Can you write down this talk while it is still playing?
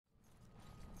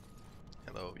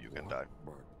can die.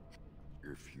 But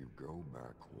if you go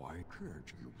back, why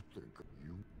can't you think of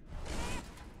you?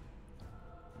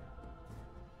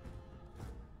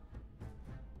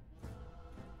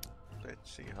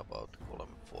 Let's see how about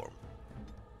column form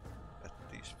at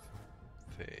this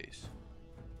phase.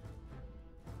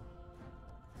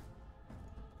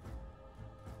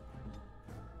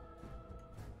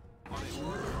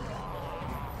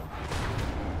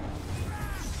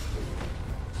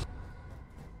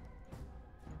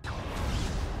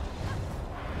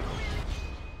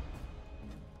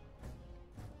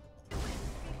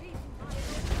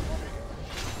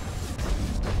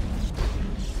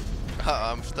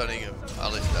 I'm stunning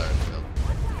Alistair as well.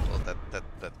 So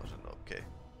that wasn't okay.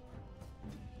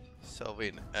 So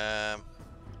Vin,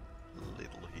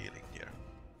 little healing here.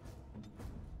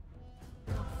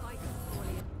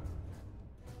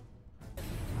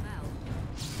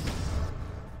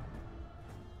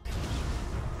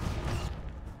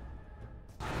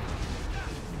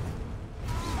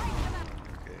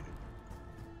 Okay.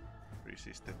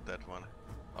 Resisted that one.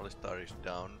 Alistair is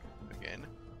down again.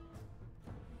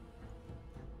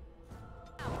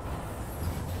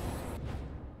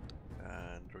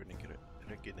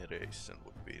 Regeneration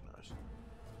would be nice.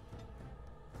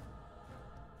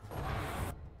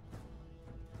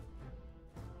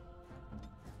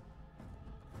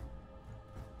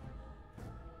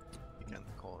 You can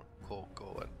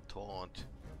go and taunt.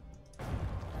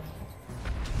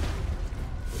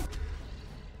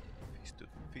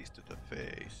 Feast to the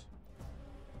face.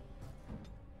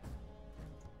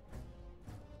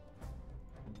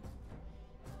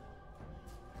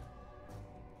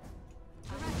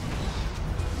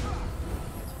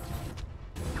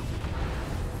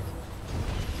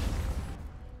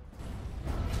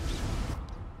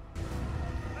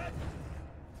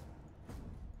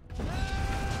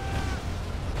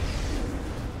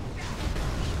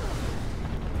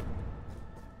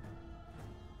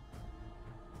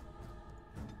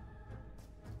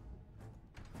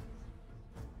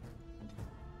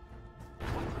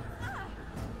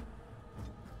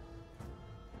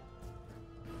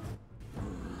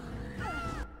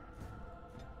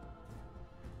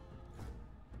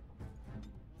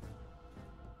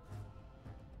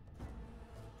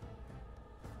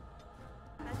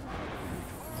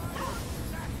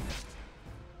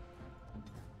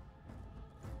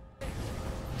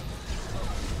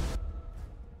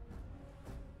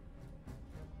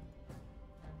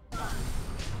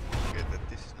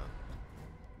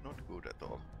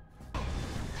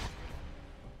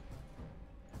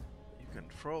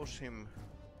 Froze him.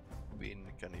 Vin,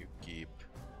 can you keep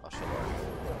us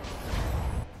alive?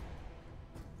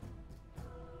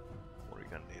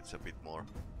 Morrigan needs a bit more.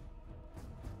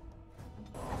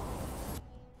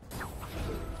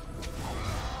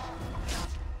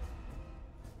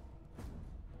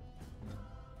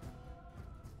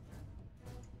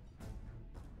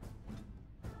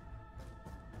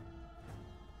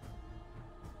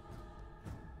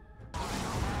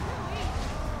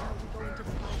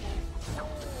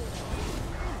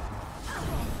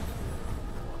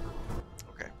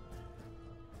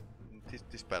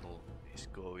 This battle is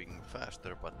going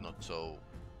faster, but not so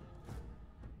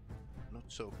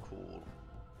cool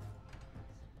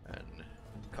and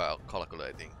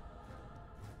calculating.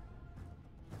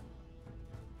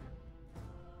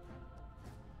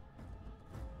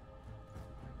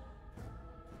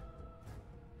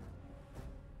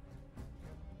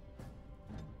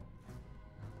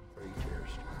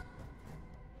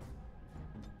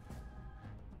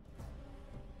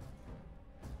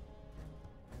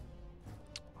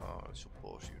 I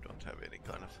suppose you don't have any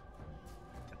kind of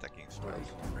attacking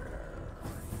strength.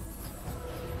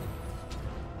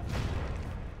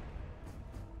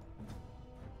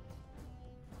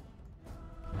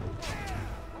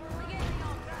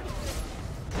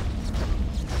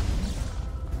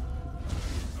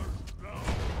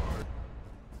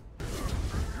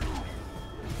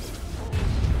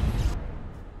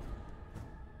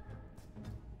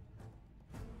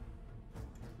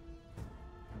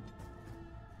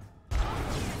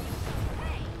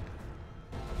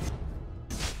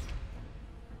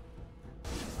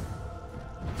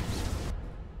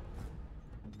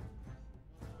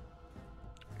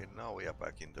 Now we are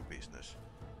back in the business.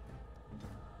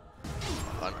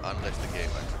 Unless the game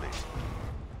actually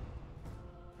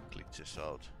glitches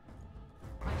out.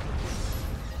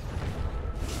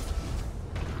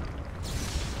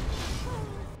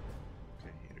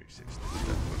 Okay, he resisted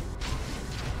that one.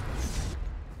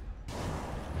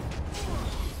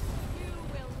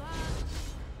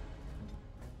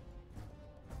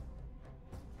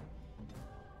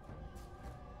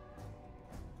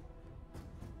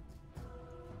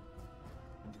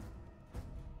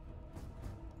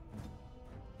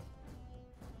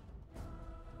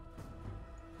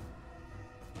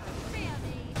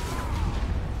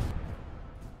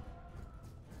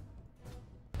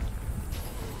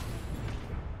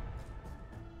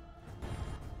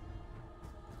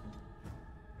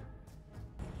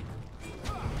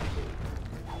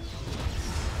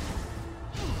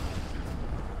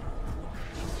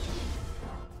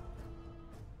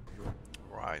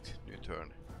 Alright, new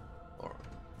turn. Or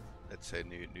let's say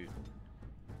new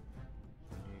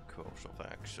course of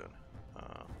action.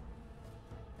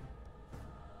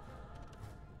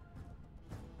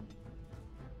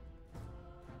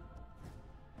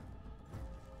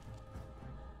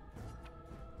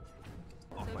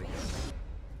 Oh my god.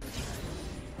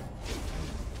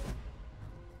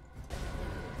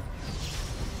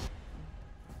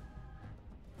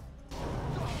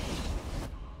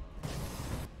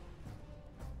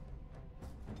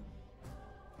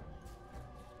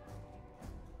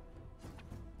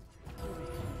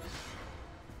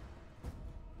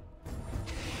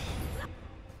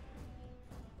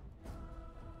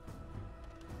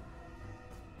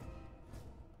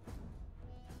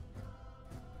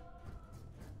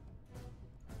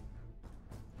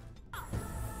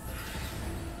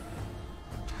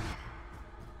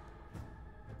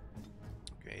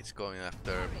 It's going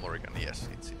after Morrigan, yes,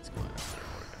 it's going after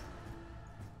Morrigan.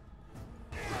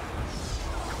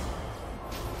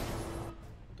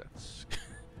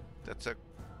 That's a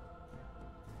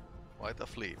quite a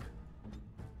flip.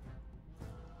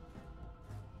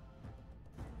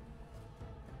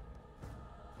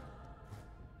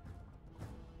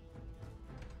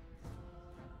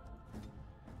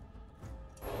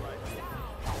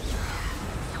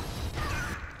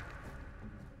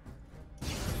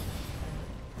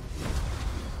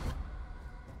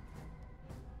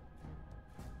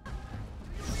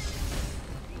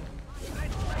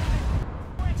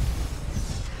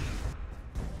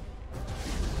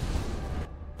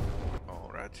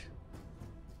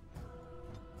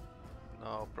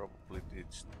 Now probably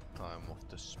it's time of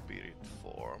the spirit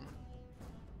form.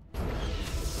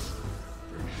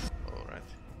 Alright.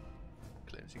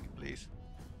 Cleansing please.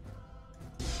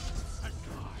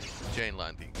 Chain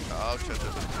line thing. Ouch.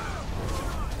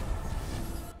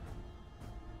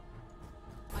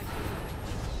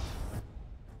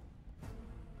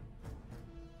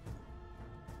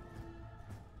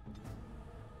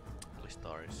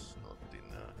 Alistar is not in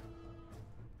a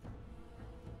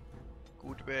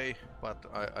good way, but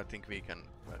I think we can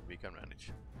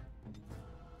manage.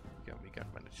 We can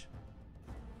manage.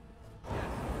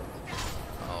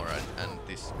 Alright, and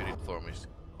this spirit form is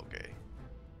okay.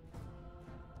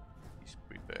 He's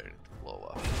prepared to blow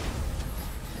up.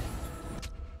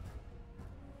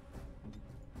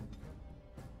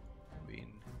 Win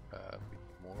a bit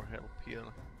more help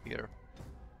here,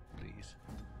 please.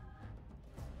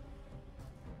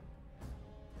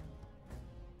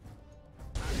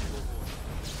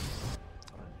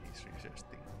 He's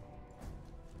resisting.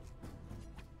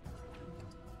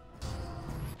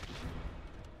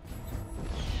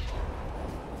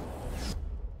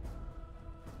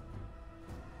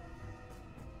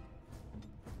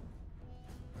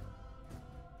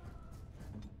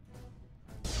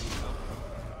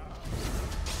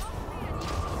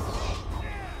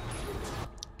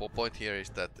 Point here is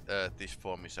that this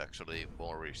form is actually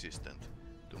more resistant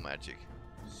to magic,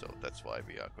 so that's why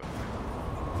we are going to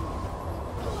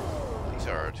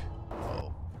Blizzard.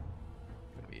 Oh,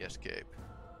 can we escape?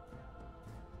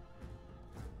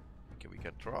 We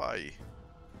can try.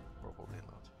 Probably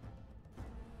not.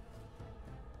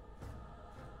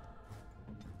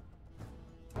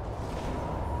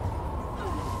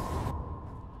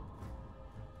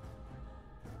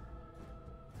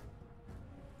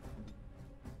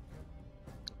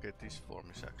 Okay, this form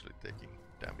is actually taking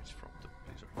damage from the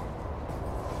blizzard.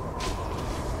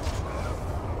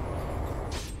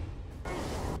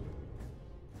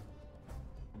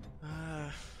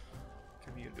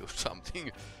 Can you do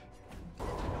something?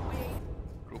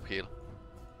 Group heal.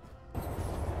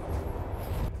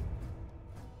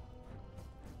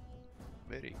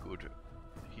 Very good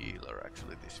healer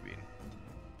actually, this win.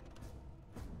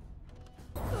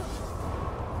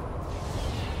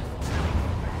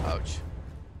 Ouch.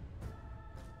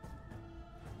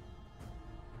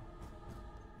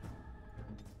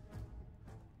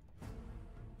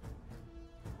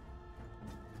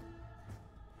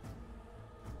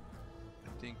 I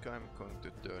think I'm going to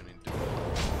turn into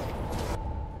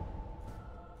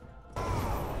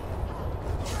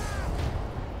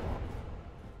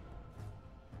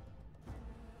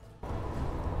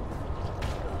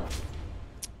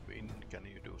Win, can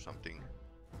you do something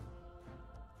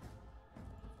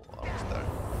for Alistar?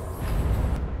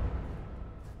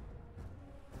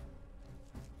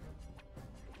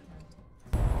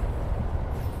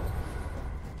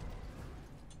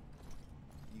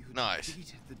 You Nice.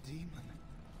 defeated the demon.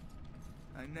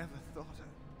 I never thought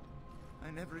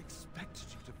I never expected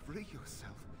you to free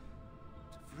yourself.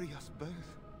 To free us both.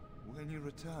 When you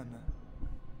return,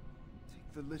 take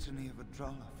the litany of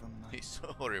Adralla from my He's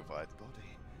so horrified.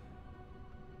 body.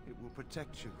 It will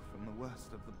protect you from the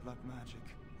worst of the blood magic.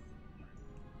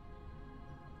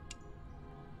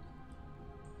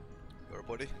 Your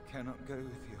body? I cannot go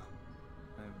with you.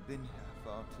 I have been here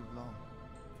far too long.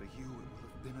 For you, it will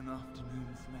have been an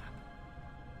afternoon's nap.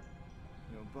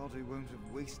 Your body won't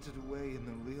have wasted away in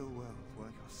the real world while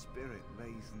your spirit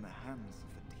lays in the hands of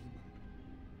a demon.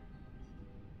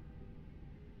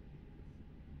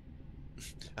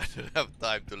 I don't have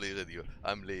time to listen to you.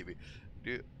 I'm leaving.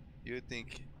 Do you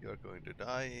think you're going to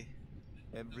die?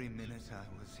 Every minute I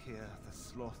was here, the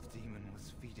sloth demon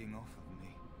was feeding off of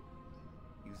me,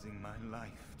 using my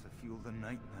life to fuel the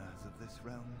nightmares of this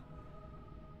realm.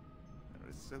 There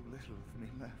is so little of me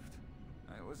left.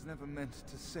 I was never meant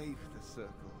to save the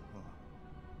circle or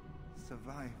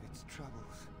survive its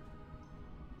troubles.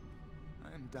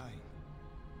 I am dying.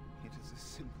 It is as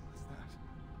simple as that.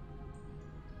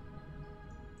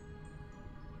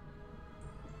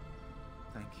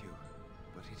 Thank you,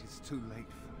 but it is too late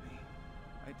for me.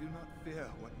 I do not fear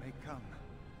what may come.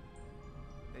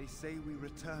 They say we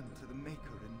return to the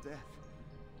Maker in death,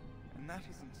 and that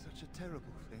isn't such a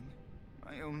terrible thing.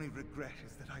 My only regret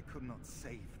is that I could not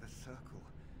save the circle.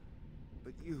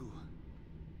 But you...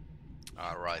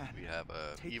 Alright, we have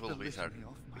a take evil the wizard. litany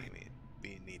off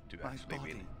We need to my actually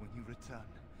body win. when you return.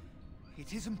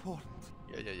 It is important.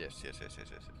 Yes.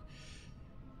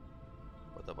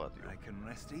 What about you? I can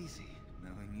rest easy,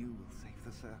 knowing you will save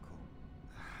the circle.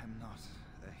 I'm not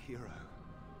a hero.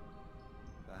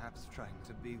 Perhaps trying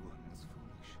to be one was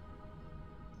foolish.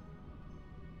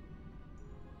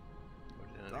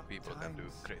 Ordinary Dark people can do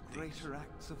times, great things. greater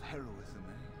acts of heroism,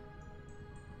 eh?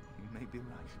 You may be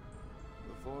right.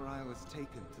 Before I was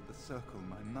taken to the circle,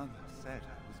 my mother said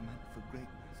I was meant for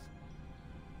greatness.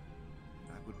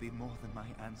 I would be more than my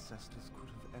ancestors could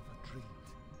have ever dreamed.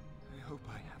 I hope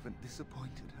I haven't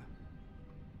disappointed her.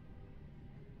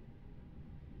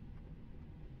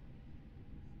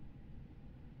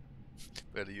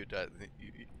 Well, you died in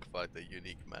quite a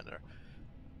unique manner.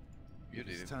 You It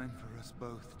is didn't. time for us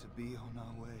both to be on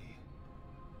our way.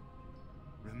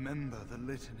 Remember the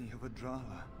litany of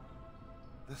Adralla.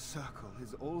 The circle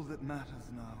is all that matters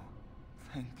now.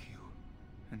 Thank you,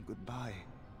 and goodbye,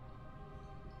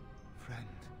 friend.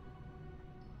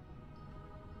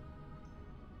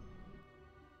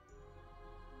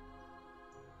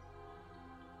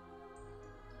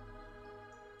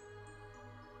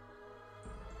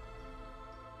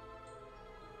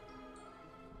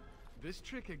 This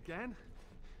trick again?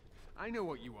 I know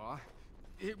what you are.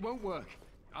 It won't work.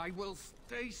 I will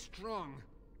stay strong.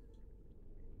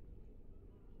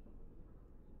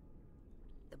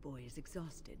 The boy is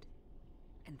exhausted.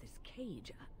 And this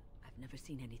cage, I've never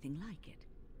seen anything like it.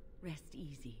 Rest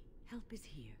easy. Help is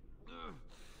here. Ugh.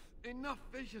 Enough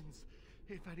visions.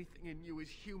 If anything in you is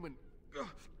human, ugh,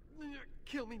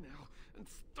 kill me now and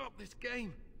stop this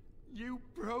game. You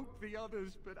broke the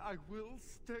others, but I will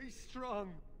stay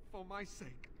strong for my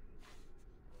sake.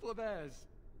 For theirs.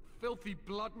 Filthy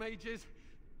blood mages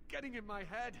getting in my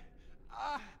head.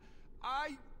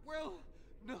 I will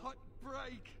not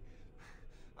break.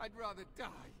 I'd rather die.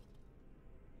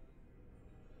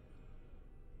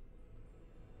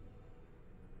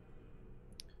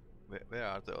 Where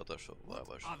are the other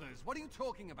survivors? Others? What are you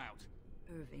talking about?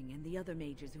 Irving and the other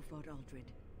mages who fought Aldred.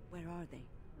 Where are they?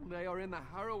 They are in the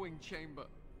harrowing chamber.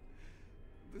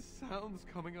 The sounds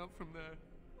coming up from there.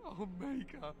 Oh,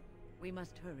 Maker. We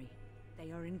must hurry.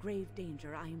 They are in grave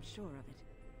danger, I am sure of it.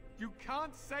 You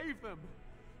can't save them.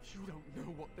 You don't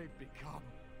know what they've become.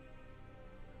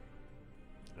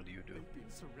 What do you do? They've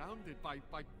been surrounded by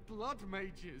blood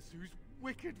mages whose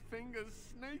wicked fingers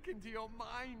snake into your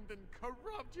mind and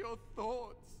corrupt your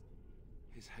thoughts.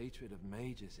 His hatred of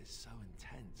mages is so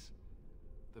intense.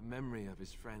 The memory of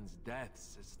his friends'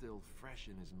 deaths is still fresh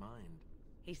in his mind.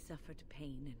 He suffered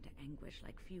pain and anguish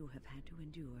like few have had to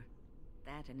endure.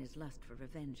 That and his lust for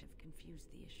revenge have confused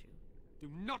the issue. Do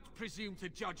not presume to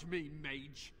judge me,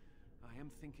 mage. I am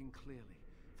thinking clearly,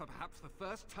 for perhaps the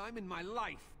first time in my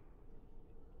life.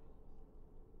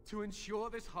 To ensure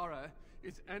this horror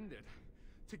is ended,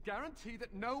 to guarantee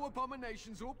that no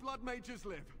abominations or blood mages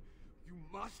live, you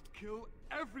must kill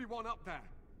everyone up there.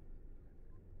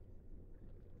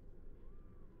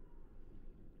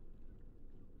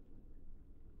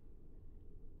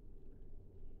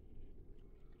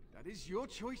 That is your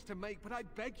choice to make, but I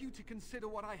beg you to consider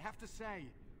what I have to say.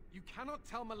 You cannot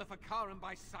tell Maleficarum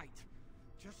by sight.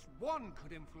 Just one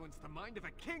could influence the mind of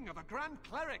a king, of a grand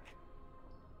cleric.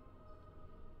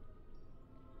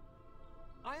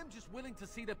 I am just willing to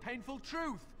see the painful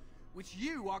truth, which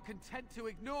you are content to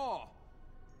ignore.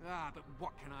 Ah, but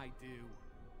what can I do?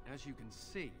 As you can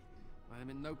see, I am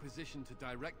in no position to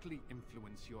directly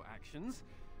influence your actions,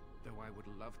 though I would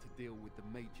love to deal with the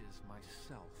mages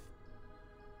myself.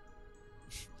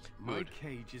 My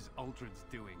cage is Aldred's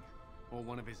doing, or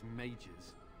one of his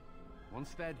mages.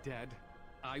 Once they're dead,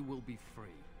 I will be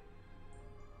free.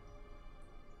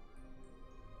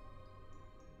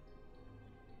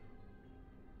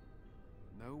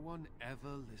 No one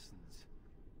ever listens.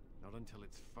 Not until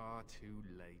it's far too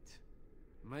late.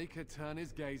 Maker turn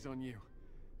his gaze on you.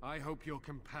 I hope your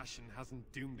compassion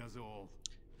hasn't doomed us all.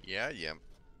 Yeah.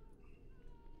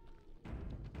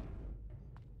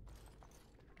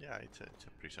 Yeah, it's a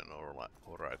prison,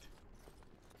 alright.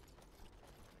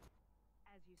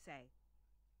 As you say.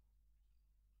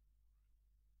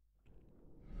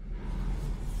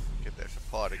 Okay, there's a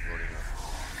party going on.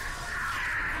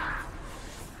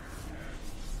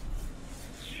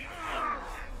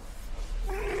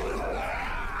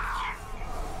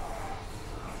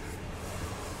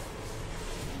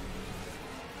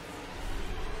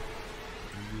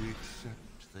 Do you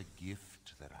accept the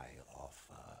gift that I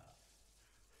offer?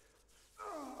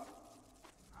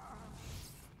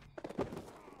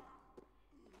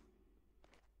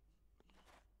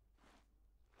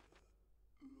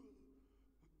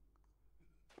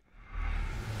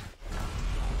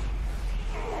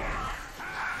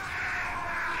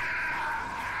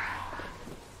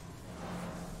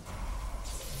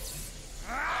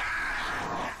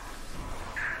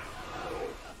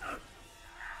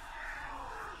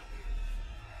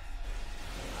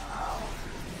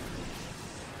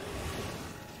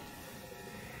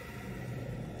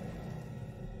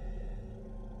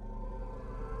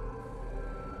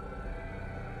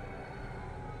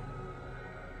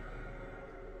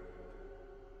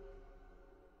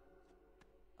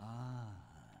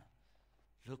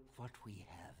 Look what we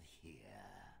have here.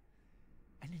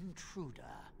 An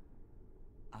intruder.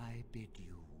 I bid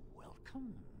you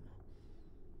welcome.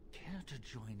 Care to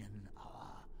join in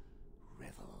our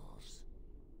revels?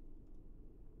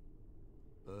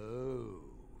 Oh,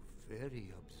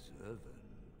 very observant.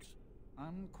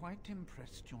 I'm quite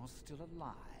impressed you're still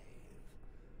alive.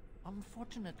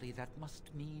 Unfortunately, that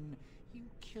must mean you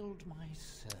killed my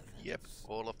servants. Yep,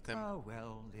 all of them. Oh,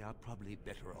 well, they are probably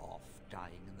better off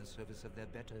dying in the service of their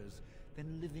betters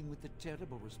than living with the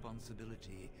terrible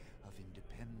responsibility of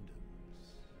independence.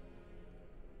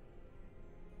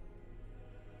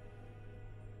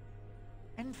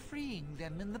 And freeing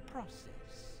them in the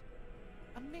process.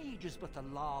 A mage is but the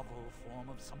larval form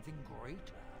of something greater.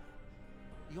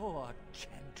 Your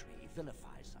chantry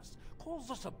vilifies us, calls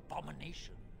us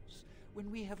abominations, when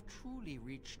we have truly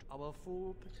reached our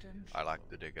full potential. I like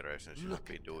the decorations you have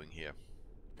been doing here.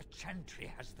 The chantry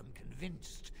has them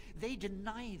convinced. They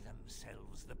deny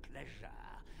themselves the pleasure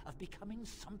of becoming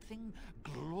something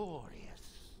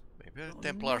glorious. Maybe the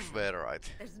Templars were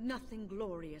right. There's nothing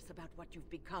glorious about what you've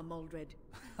become, Uldred.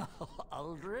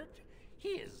 Uldred? He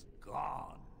is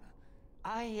gone.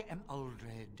 I am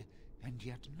Uldred, and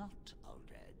yet not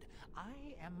Uldred.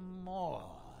 I am more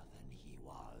than he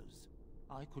was.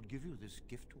 I could give you this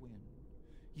gift to win.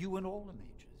 You and all the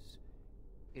mages.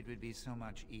 It would be so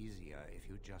much easier if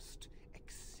you just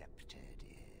accepted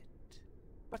it.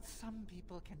 But some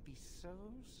people can be so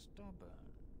stubborn.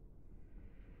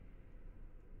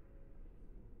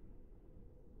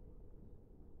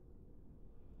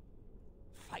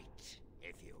 Fight,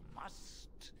 if you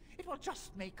must. It will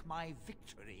just make my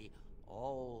victory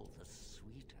all the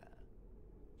sweeter.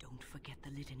 Don't forget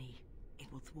the litany.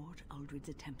 It will thwart Uldred's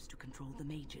attempts to control the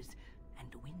mages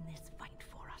and win this fight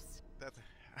for us.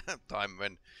 That time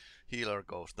when healer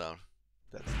goes down.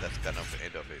 That's kind of the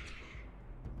end of it.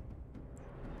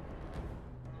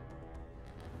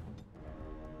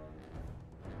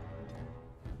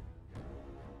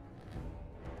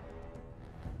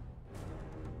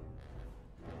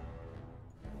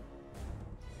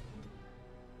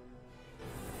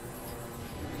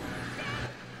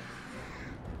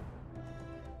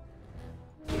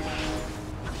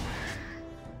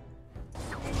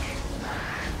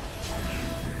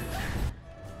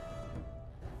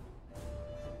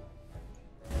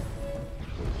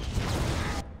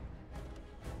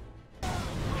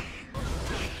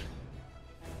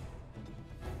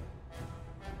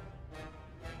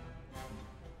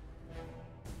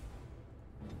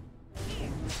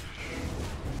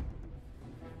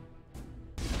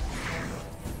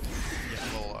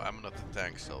 I'm not a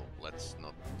tank, so let's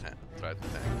not try to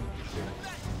tank.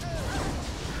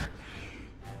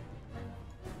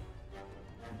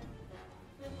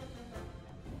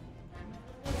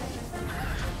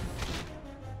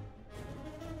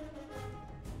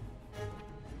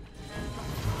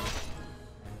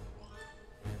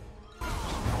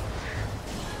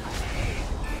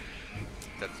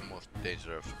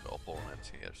 dangerous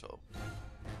opponents here, so.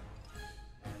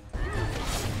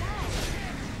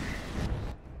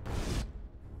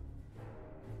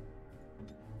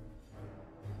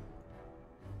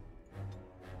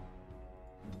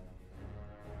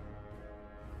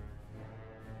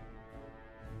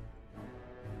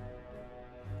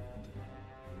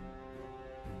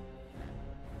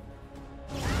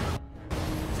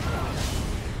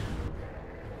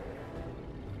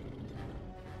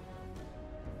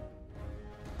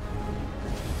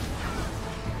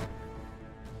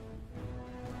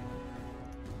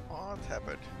 What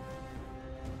happened?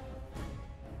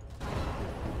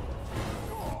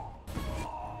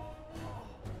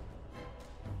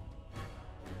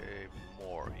 Okay,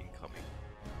 more incoming.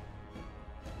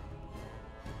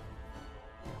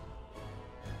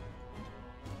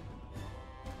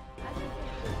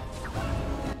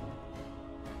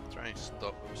 Trying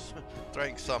stop,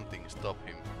 trying something stop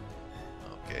him.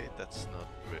 Okay, that's not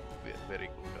very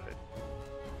good. Good.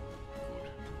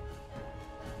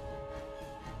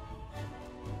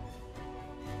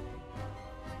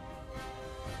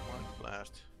 One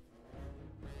blast.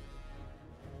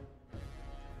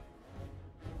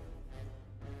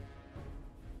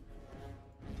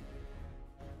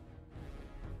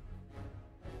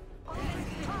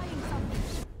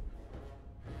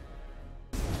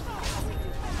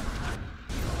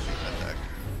 Attack.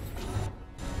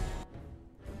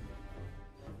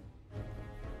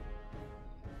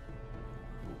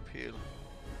 Oop heal.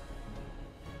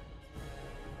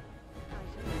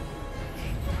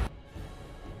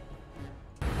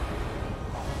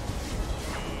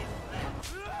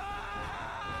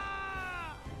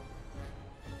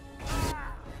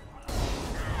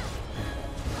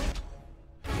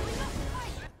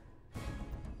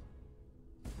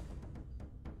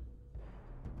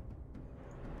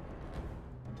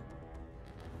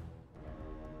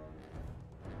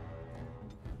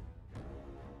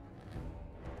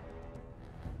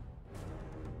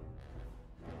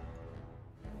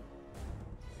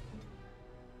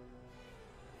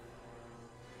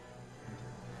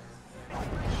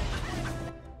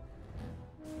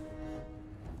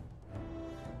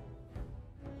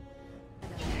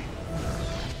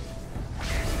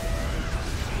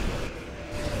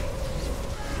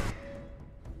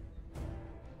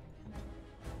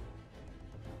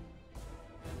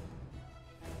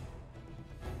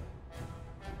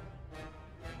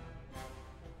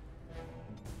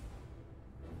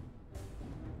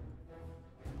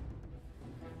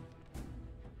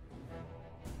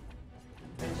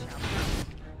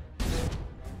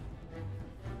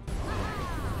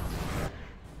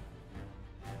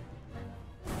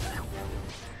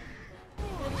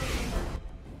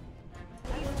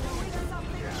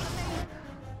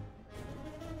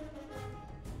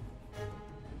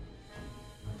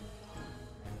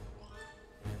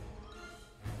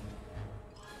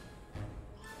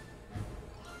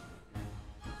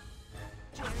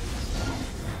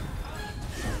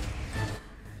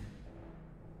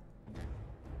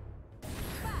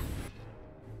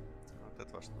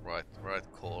 That was the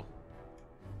right call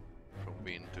from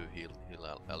Win to heal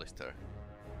Alistair.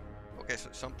 Okay, so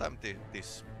sometimes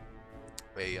this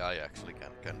AI actually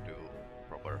can do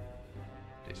proper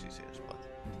decisions, but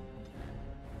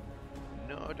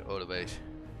not always.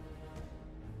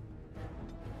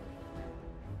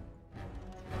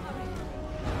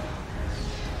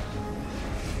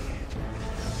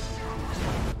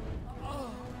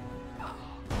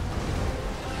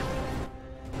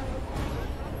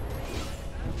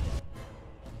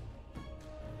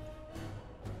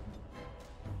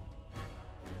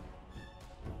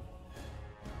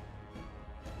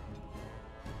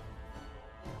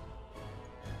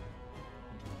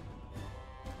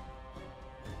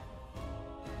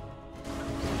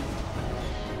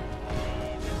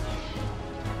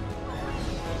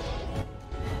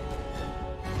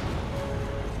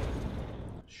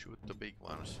 Shoot the big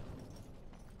ones.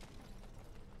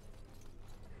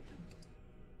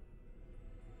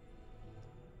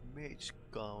 Mage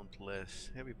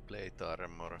Gauntless, heavy plate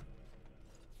armor.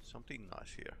 Something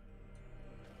nice here.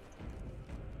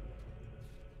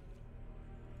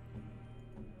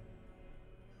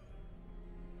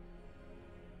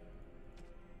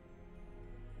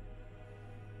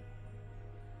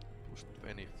 Plus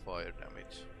 20 fire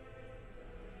damage.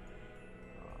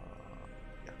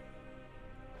 Yeah.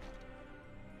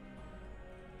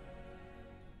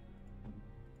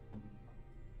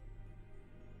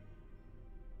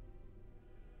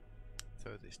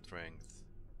 30 strength.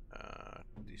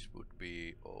 This would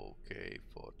be okay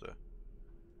for the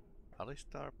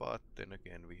Alistar, but then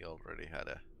again we already had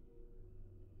a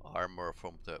armor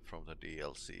from the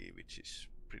DLC, which is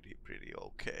pretty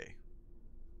okay.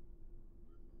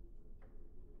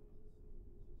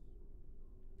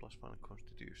 +1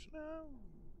 constitution. Oh,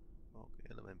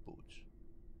 okay, 11 boots.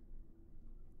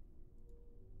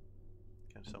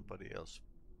 Can somebody else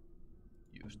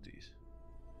use these?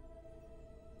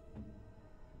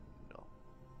 No.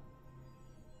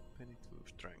 Penny 2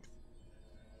 strength.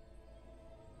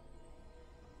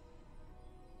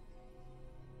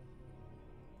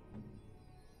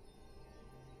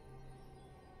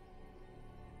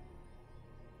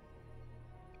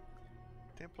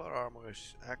 Templar armor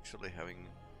is actually having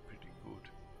pretty good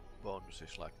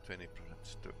bonuses, like 20%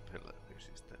 to pellet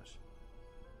resistance.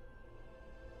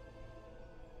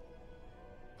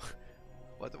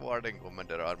 But the Warden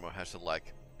Commander armor has a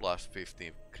like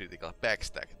 +15 critical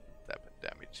backstab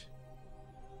damage.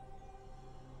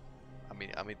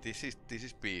 I mean this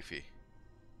is beefy,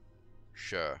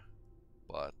 sure,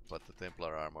 but the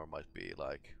Templar armor might be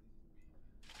like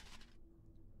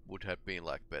would have been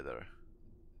like better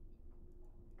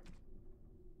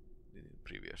in the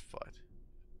previous fight.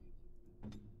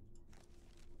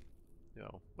 Yeah,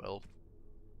 well,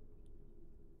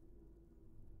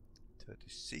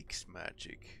 36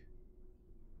 magic.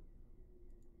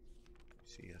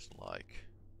 See as like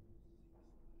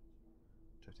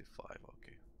 35.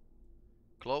 Okay,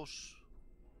 close,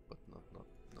 but not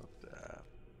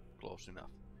close enough.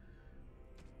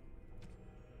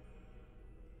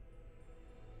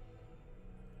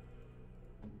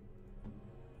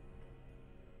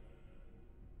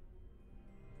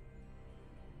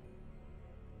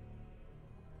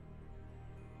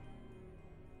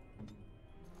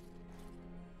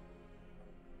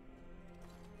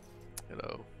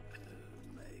 Hello.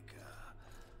 Maker,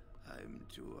 I'm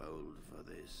too old for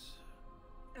this.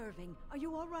 Irving, are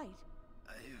you all right?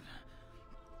 I've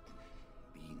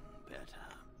been better,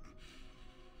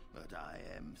 but I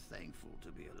am thankful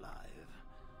to be alive.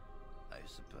 I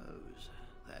suppose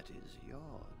that is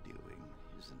your doing,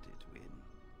 isn't it, Win?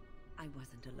 I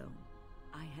wasn't alone.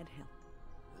 I had help.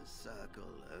 The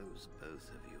Circle owes both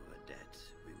of you a debt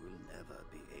we will never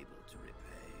be able to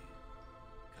repay.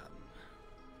 Come.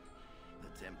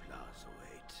 The Templars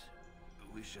await.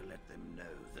 We shall let them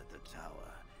know that the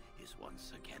tower is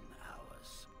once again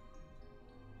ours.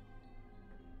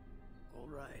 All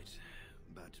right,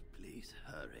 but please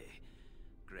hurry.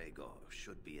 Gregor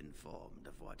should be informed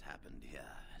of what happened here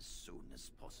as soon as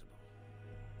possible.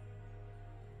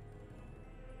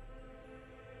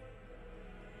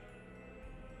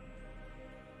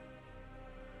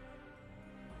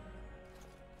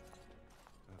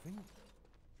 Irving?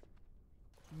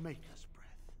 Maker's breath.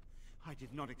 I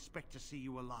did not expect to see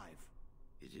you alive.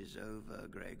 It is over,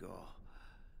 Gregor.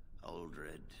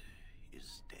 Uldred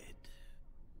is dead.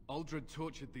 Uldred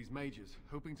tortured these mages,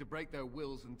 hoping to break their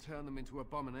wills and turn them into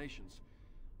abominations.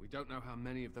 We don't know how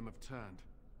many of them have turned.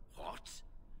 What?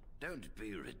 Don't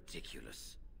be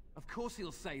ridiculous. Of course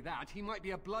he'll say that. He might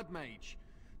be a blood mage.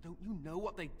 Don't you know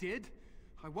what they did?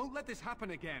 I won't let this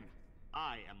happen again.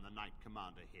 I am the Knight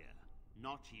Commander here,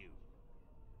 not you.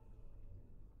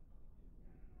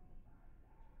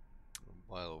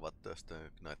 Well, what does the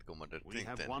Knight Commander think We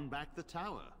have then? won back the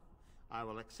tower. I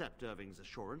will accept Irving's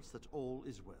assurance that all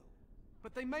is well.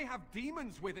 But they may have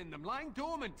demons within them, lying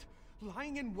dormant,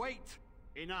 lying in wait.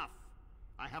 Enough!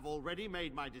 I have already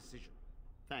made my decision.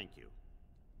 Thank you.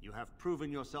 You have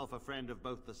proven yourself a friend of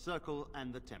both the Circle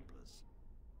and the Templars.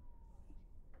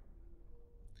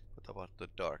 What about the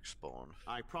Darkspawn?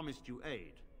 I promised you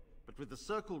aid, but with the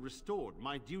Circle restored,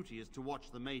 my duty is to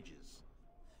watch the mages.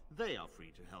 They are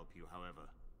free to help you, however.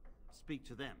 Speak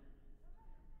to them.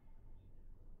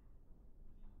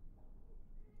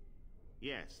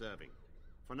 Yes, Irving.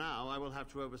 For now, I will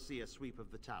have to oversee a sweep of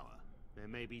the tower. There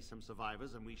may be some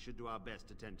survivors, and we should do our best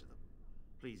to tend to them.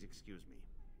 Please excuse me.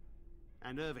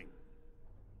 And Irving,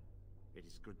 it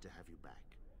is good to have you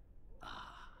back.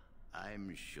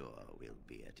 I'm sure we'll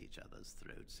be at each other's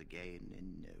throats again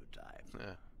in no time.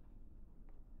 Yeah.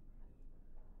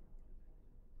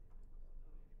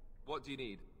 What do you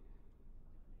need?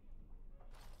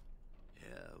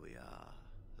 Here we are,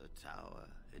 the tower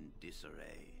in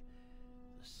disarray,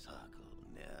 the Circle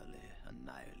nearly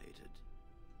annihilated.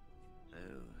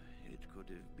 Oh, it could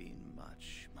have been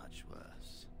much, much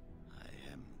worse. I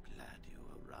am glad you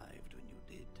arrived when you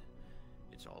did.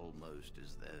 It's almost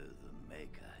as though the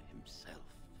Maker himself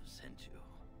sent you.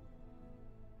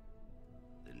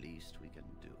 The least we can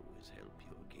do is help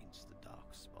you against the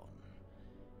Darkspawn.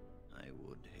 I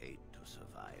would hate to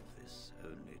survive this,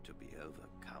 only to be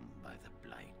overcome by the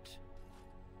Blight.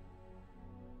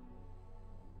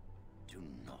 Do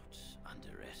not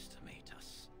underestimate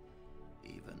us.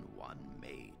 one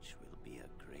mage will be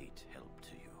a great help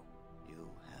to you. You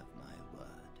have my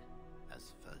word.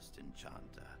 As first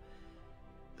enchanter,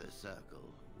 the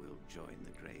Circle will join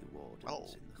the Grey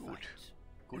Wardens in the fight.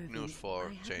 Good Irving, news for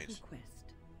I have change. a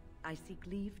request. I seek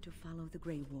leave to follow the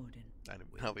Grey Warden. And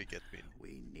now we get win.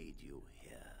 We need you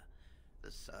here.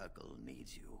 The Circle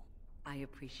needs you. I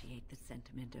appreciate the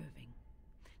sentiment, Irving.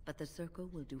 But the Circle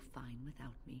will do fine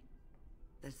without me.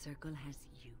 The Circle has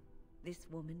you. This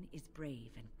woman is brave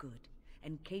and good,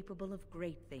 and capable of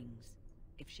great things.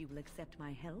 If she will accept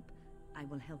my help, I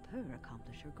will help her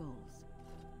accomplish her goals.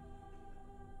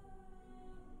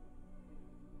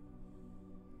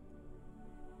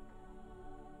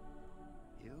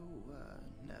 You were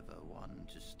never one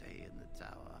to stay in the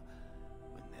tower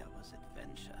when there was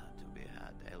adventure to be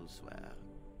had elsewhere.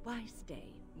 Why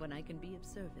stay when I can be of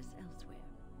service elsewhere?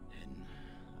 Then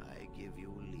I give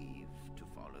you leave to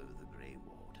follow the Grey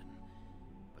Warden.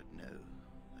 But know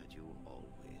that you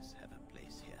always have a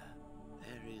place here.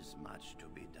 There is much to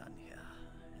be done here,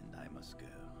 and I must go.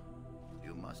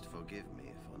 You must forgive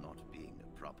me for not being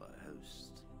a proper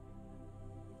host.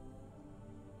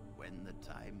 When the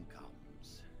time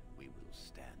comes, we will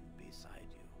stand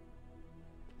beside you.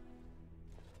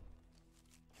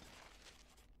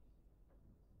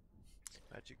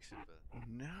 Magic silver.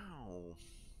 Now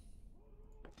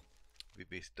we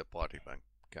visit the party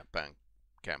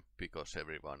camp because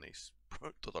everyone is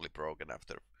totally broken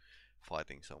after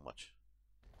fighting so much.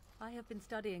 I have been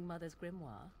studying Mother's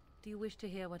grimoire. Do you wish to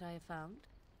hear what I have found?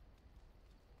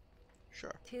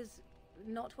 Sure. 'Tis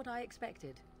not what I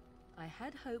expected. I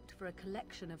had hoped for a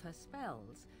collection of her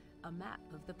spells, a map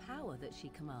of the power that she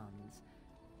commands.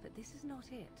 But this is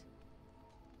not it.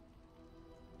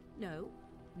 No,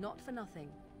 not for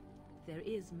nothing. There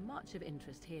is much of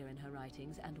interest here in her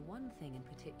writings, and one thing in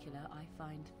particular I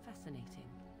find fascinating.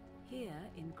 Here,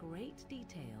 in great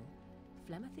detail,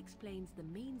 Flemeth explains the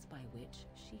means by which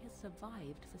she has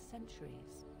survived for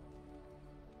centuries.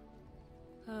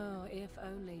 Oh, if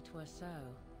only 'twere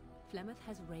so. Flemeth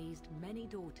has raised many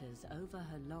daughters over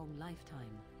her long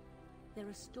lifetime. There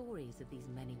are stories of these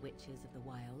many witches of the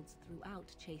wilds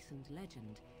throughout chastened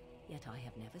legend, yet I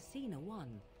have never seen a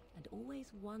one, and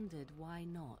always wondered why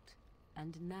not.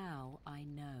 And now I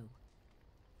know.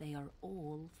 They are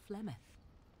all Flemeth.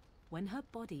 When her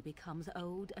body becomes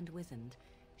old and wizened,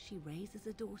 she raises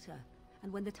a daughter,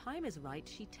 and when the time is right,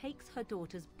 she takes her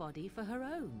daughter's body for her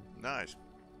own. Nice.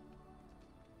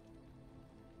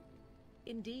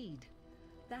 Indeed.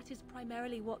 That is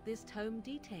primarily what this tome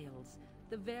details.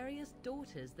 The various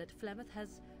daughters that Flemeth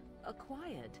has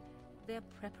acquired, their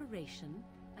preparation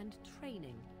and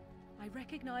training. I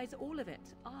recognize all of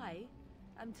it. I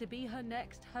am to be her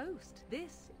next host.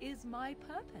 This is my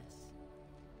purpose.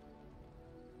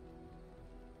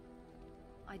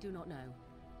 I do not know.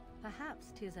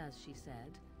 Perhaps 'tis as she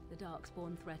said. The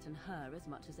Darkspawn threaten her as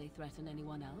much as they threaten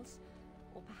anyone else.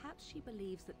 Or perhaps she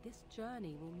believes that this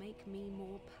journey will make me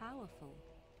more powerful.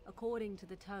 According to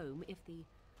the tome, if the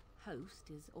host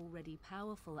is already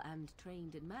powerful and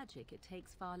trained in magic, it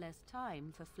takes far less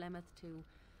time for Flemeth to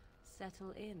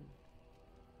settle in.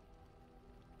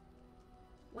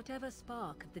 Whatever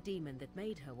spark of the demon that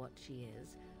made her what she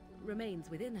is remains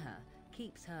within her,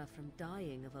 keeps her from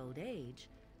dying of old age,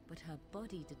 but her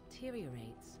body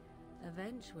deteriorates.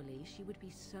 Eventually, she would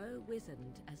be so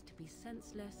wizened as to be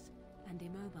senseless and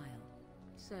immobile.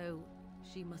 So,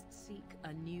 she must seek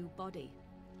a new body,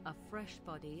 a fresh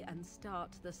body, and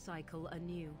start the cycle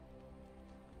anew.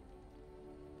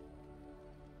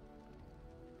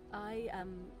 I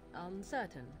am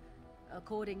uncertain.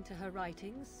 According to her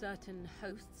writings, certain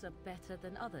hosts are better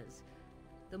than others.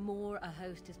 The more a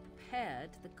host is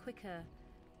prepared, the quicker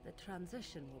the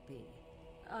transition will be.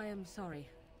 I am sorry.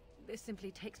 This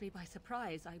simply takes me by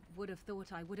surprise. I would have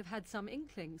thought I would have had some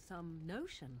inkling, some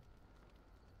notion.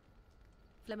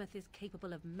 Flemeth is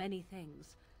capable of many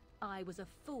things. I was a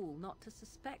fool not to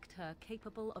suspect her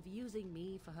capable of using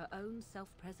me for her own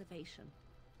self-preservation.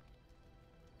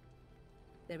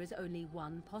 There is only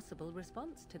one possible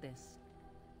response to this.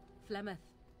 Flemeth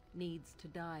needs to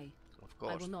die. Of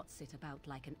course. I will not sit about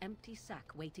like an empty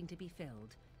sack waiting to be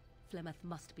filled. Flemeth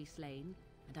must be slain,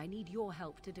 and I need your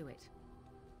help to do it.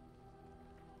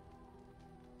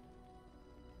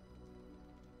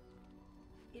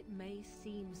 It may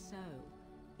seem so.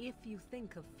 If you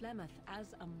think of Flemeth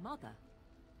as a mother,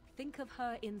 think of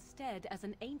her instead as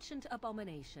an ancient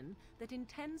abomination that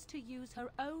intends to use her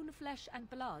own flesh and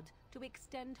blood to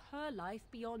extend her life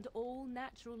beyond all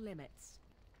natural limits.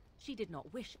 She did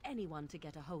not wish anyone to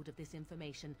get a hold of this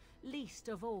information, least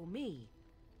of all me.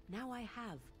 Now I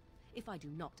have. If I do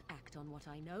not act on what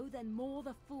I know, then more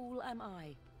the fool am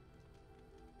I.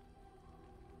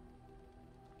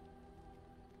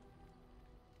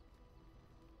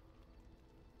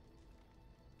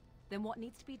 Then what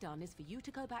needs to be done is for you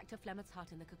to go back to Flemeth's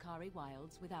hut in the Kakari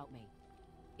Wilds without me.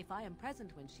 If I am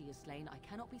present when she is slain, I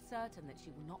cannot be certain that she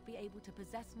will not be able to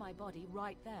possess my body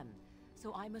right then,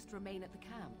 so I must remain at the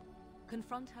camp.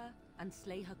 Confront her and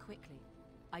slay her quickly.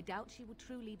 I doubt she will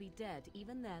truly be dead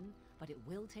even then, but it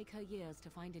will take her years to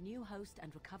find a new host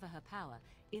and recover her power,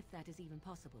 if that is even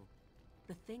possible.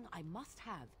 The thing I must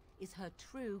have is her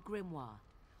true grimoire.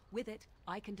 With it,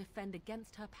 I can defend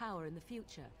against her power in the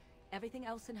future. Everything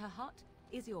else in her hut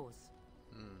is yours.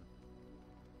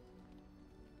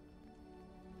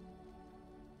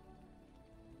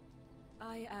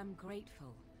 I am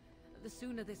grateful. The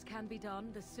sooner this can be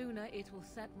done, the sooner it will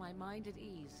set my mind at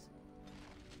ease.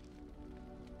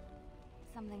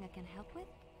 Something I can help with?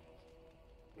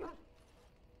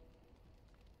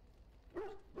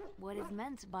 What is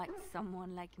meant by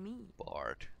someone like me?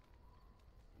 Bard.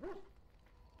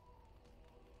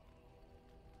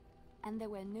 And there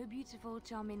were no beautiful,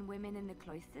 charming women in the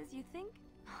cloisters, you think?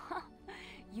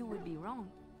 You would be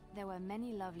wrong. There were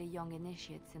many lovely young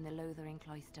initiates in the Lothering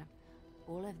cloister,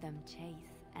 all of them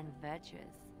chaste and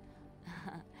virtuous.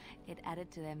 It added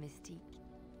to their mystique,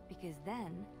 because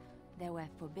then they were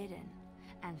forbidden,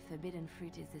 and forbidden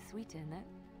fruit is the sweeter, no?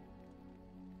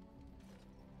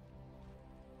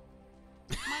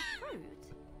 My fruit?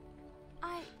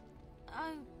 I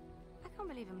can't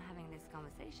believe I'm having this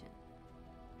conversation.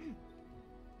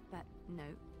 But no,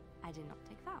 I did not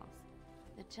take vows.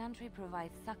 The Chantry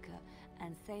provides succor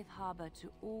and safe harbor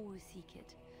to all who seek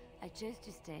it. I chose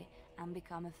to stay and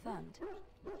become affirmed.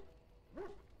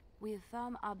 We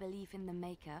affirm our belief in the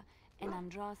Maker, in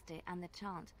Andraste and the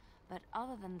Chant, but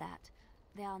other than that,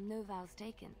 there are no vows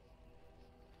taken.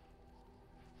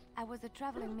 I was a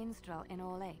traveling minstrel in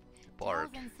Orlais. Tales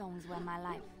and songs were my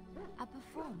life. I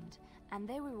performed, and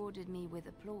they rewarded me with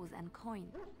applause and coin.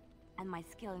 And my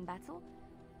skill in battle?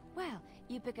 Well,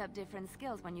 you pick up different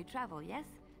skills when you travel, yes?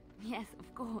 Yes,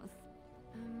 of course.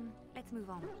 Let's move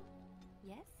on.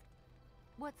 Yes?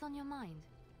 What's on your mind?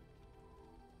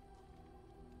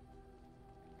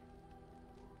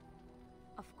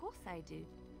 Of course I do.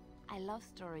 I love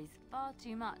stories far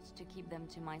too much to keep them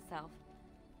to myself.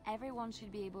 Everyone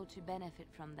should be able to benefit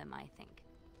from them, I think.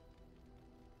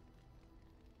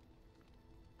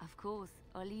 Of course,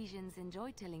 Orlesians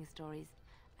enjoy telling stories.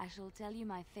 I shall tell you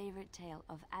my favorite tale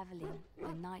of Aveline,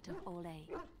 the Knight of Orlais.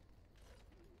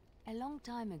 A long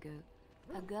time ago,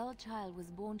 a girl child was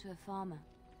born to a farmer.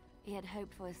 He had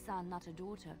hoped for a son, not a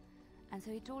daughter, and so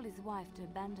he told his wife to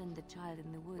abandon the child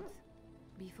in the woods.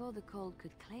 Before the cold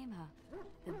could claim her,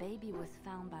 the baby was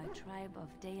found by a tribe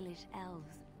of Dalish elves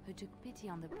who took pity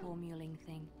on the poor mewling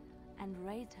thing and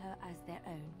raised her as their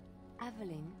own.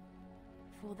 Aveline,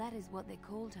 for that is what they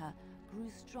called her, grew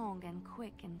strong and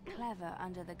quick and clever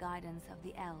under the guidance of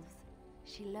the elves.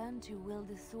 She learned to wield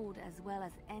the sword as well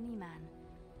as any man,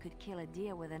 could kill a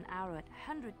deer with an arrow at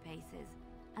 100 paces,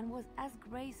 and was as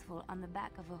graceful on the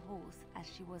back of a horse as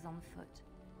she was on foot.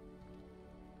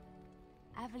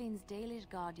 Aveline's Dalish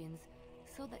guardians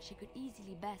saw that she could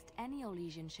easily best any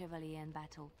Orlesian chevalier in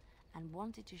battle, and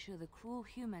wanted to show the cruel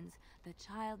humans the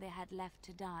child they had left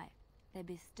to die. They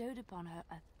bestowed upon her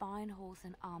a fine horse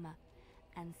and armor,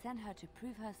 and sent her to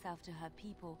prove herself to her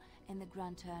people in the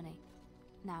Grand Tourney.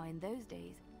 Now in those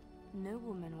days, no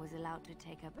woman was allowed to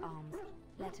take up arms,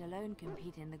 let alone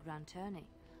compete in the Grand Tourney,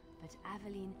 but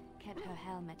Aveline kept her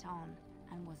helmet on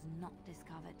and was not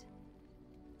discovered.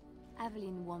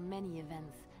 Aveline won many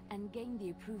events and gained the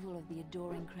approval of the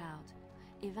adoring crowd.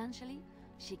 Eventually,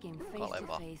 she came face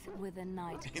to face with the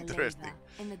knight Kaleva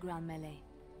in the Grand Melee.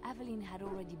 Aveline had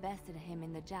already bested him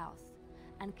in the jousts,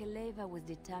 and Kaleva was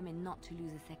determined not to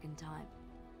lose a second time.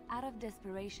 Out of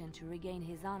desperation to regain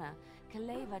his honor,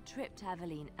 Kaleva tripped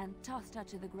Aveline and tossed her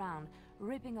to the ground,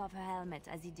 ripping off her helmet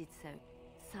as he did so.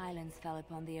 Silence fell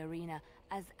upon the arena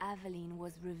as Aveline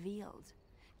was revealed.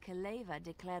 Kaleva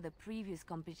declared the previous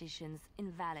competitions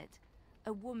invalid.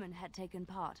 A woman had taken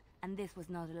part, and this was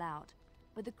not allowed.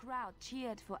 But the crowd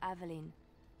cheered for Aveline.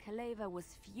 Kaleva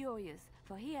was furious,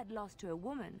 for he had lost to a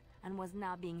woman and was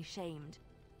now being shamed.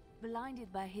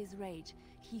 Blinded by his rage,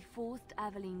 he forced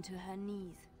Aveline to her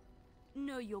knees.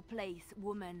 "Know your place,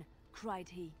 woman," cried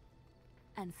he,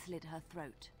 and slit her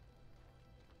throat.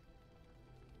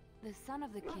 The son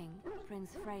of the king,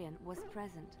 Prince Freyan, was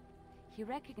present. He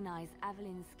recognized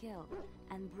Aveline's skill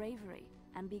and bravery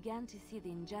and began to see the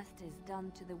injustice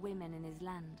done to the women in his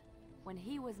land. When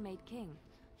he was made king,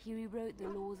 he rewrote the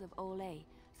laws of Orlais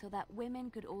so that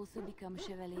women could also become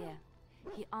chevalier.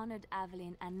 He honored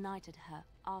Aveline and knighted her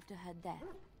after her death.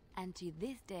 And to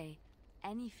this day,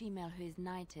 any female who is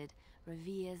knighted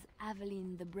reveres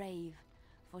Aveline the Brave,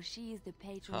 for she is the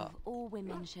patron Huh. of all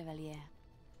women chevalier.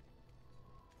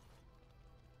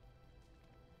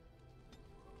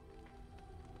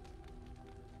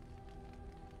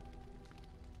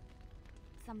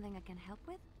 Something I can help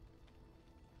with?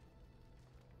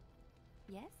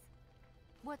 Yes?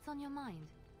 What's on your mind?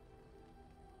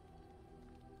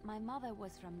 My mother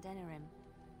was from Denerim,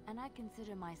 and I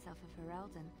consider myself a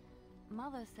Ferelden.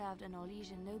 Mother served an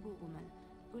Orlesian noblewoman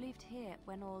who lived here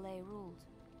when Orlais ruled.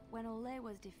 When Orlais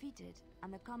was defeated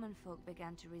and the common folk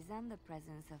began to resent the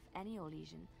presence of any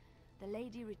Orlesian, the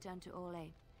lady returned to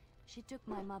Orlais. She took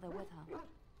my mother with her.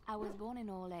 I was born in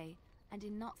Orlais and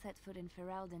did not set foot in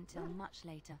Ferelden till much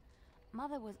later.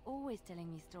 Mother was always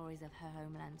telling me stories of her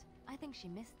homeland. I think she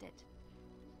missed it.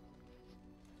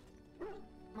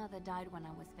 Mother died when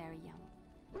I was very young.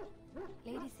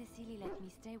 Lady Cecily let me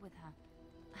stay with her.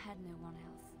 I had no one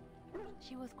else.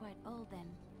 She was quite old then,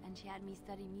 and she had me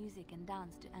study music and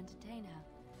dance to entertain her.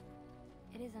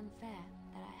 It is unfair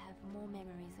that I have more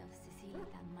memories of Cecily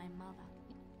than my mother.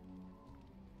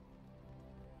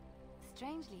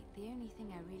 Strangely, the only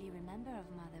thing I really remember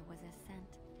of Mother was her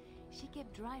scent. She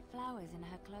kept dry flowers in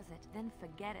her closet, then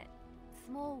forget it.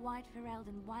 Small white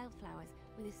Ferelden wildflowers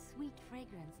with a sweet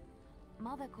fragrance.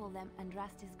 Mother called them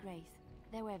Andrastis Grace.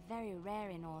 They were very rare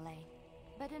in Orlais.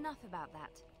 But enough about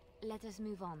that. Let us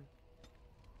move on.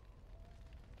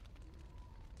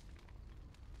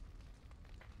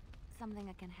 Something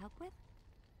I can help with?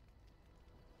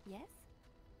 Yes?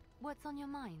 What's on your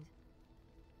mind?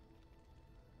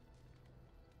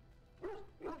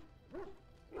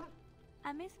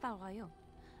 I miss Val Royeaux.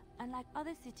 Unlike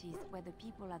other cities where the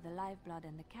people are the lifeblood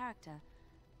and the character,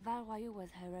 Val Royeaux was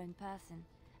her own person,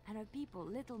 and her people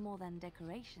little more than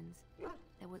decorations.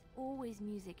 There was always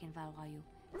music in Val Royeaux,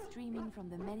 streaming from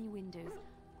the many windows,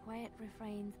 quiet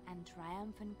refrains and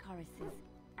triumphant choruses,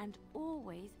 and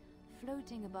always,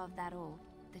 floating above that all,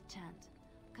 the chant,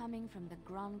 coming from the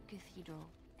Grand Cathedral.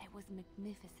 It was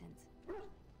magnificent.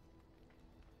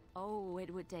 Oh,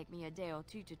 it would take me a day or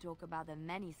two to talk about the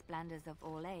many splendors of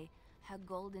Orlais, her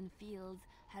golden fields,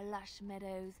 her lush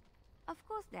meadows. Of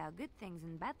course there are good things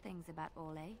and bad things about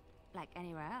Orlais, like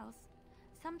anywhere else.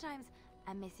 Sometimes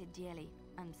I miss it dearly,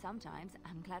 and sometimes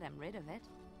I'm glad I'm rid of it.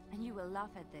 And you will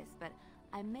laugh at this, but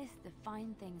I miss the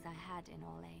fine things I had in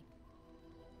Orlais.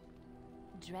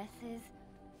 Dresses,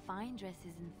 fine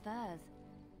dresses and furs,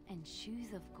 and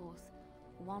shoes, of course.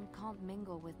 One can't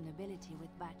mingle with nobility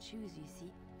with bad shoes, you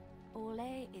see.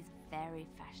 Orlais is very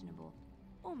fashionable,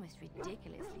 almost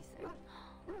ridiculously so.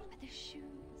 But the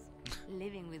shoes,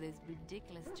 living with those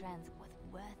ridiculous trends was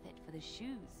worth it for the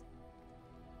shoes.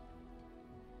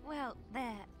 Well,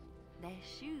 they're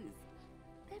shoes.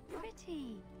 They're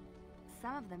pretty.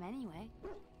 Some of them anyway.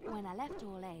 When I left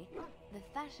Orlais, the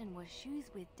fashion was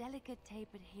shoes with delicate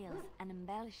tapered heels and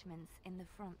embellishments in the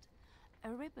front.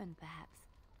 A ribbon, perhaps,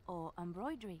 or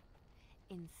embroidery.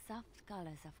 In soft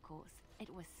colors, of course.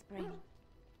 It was spring.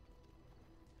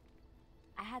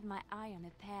 I had my eye on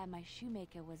a pair my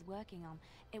shoemaker was working on.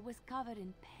 It was covered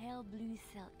in pale blue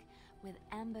silk with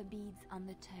amber beads on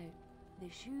the toe. The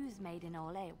shoes made in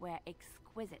Orlais were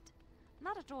exquisite.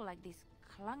 Not at all like these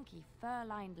clunky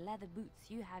fur-lined leather boots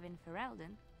you have in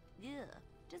Ferelden. Ugh,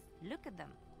 just look at them.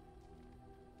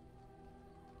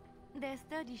 They're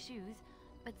sturdy shoes,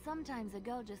 but sometimes a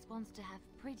girl just wants to have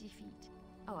pretty feet.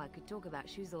 Oh, I could talk about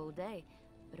shoes all day,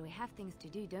 but we have things to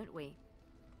do, don't we?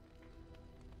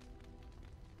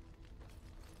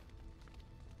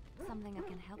 Something I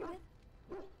can help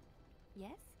with?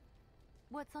 Yes?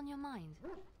 What's on your mind?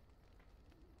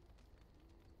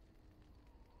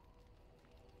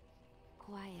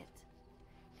 Quiet.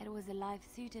 It was a life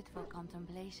suited for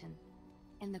contemplation.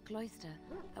 In the cloister,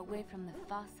 away from the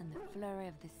fuss and the flurry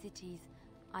of the cities,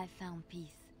 I found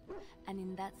peace. And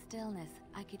in that stillness,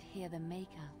 I could hear the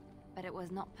Maker. But it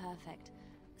was not perfect.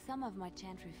 Some of my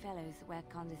chantry fellows were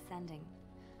condescending.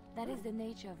 That is the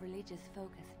nature of religious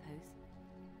folk, I suppose.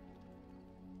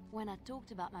 When I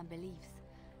talked about my beliefs,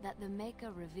 that the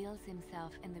Maker reveals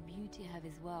himself in the beauty of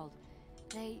his world,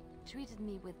 they treated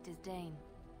me with disdain.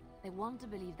 They want to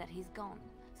believe that he's gone,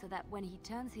 so that when he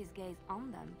turns his gaze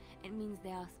on them, it means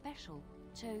they are special,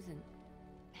 chosen.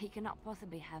 He cannot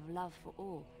possibly have love for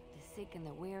all, the sick and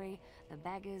the weary, the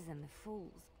beggars and the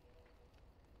fools.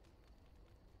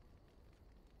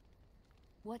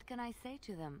 What can I say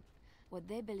to them? What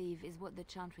they believe is what the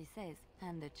chantry says,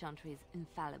 and the chantry is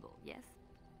infallible, yes?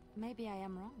 Maybe I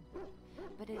am wrong.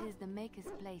 But it is the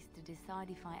Maker's place to decide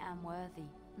if I am worthy,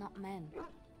 not men,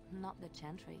 not the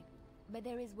chantry. But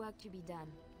there is work to be done,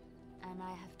 and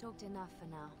I have talked enough for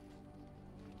now.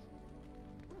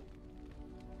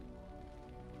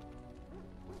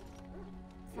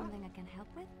 Something I can help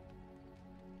with?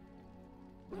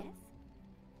 Yes?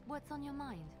 What's on your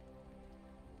mind?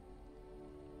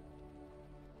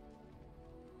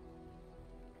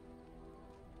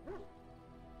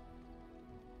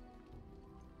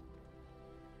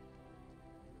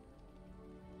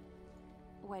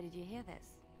 Where did you hear this?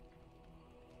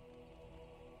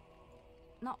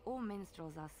 Not all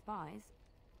minstrels are spies.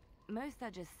 Most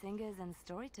are just singers and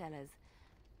storytellers.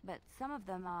 But some of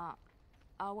them are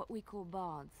what we call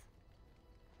bards.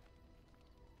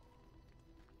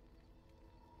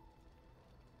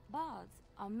 Bards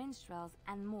are minstrels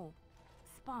and more.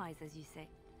 Spies, as you say.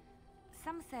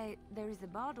 Some say there is a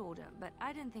bard order, but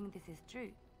I don't think this is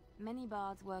true. Many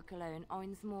bards work alone or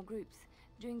in small groups,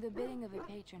 doing the bidding of a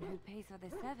patron who pays for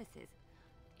their services.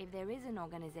 If there is an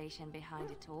organization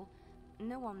behind it all,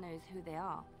 no one knows who they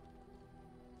are.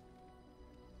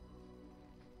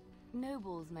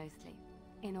 Nobles mostly.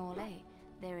 In Orlais,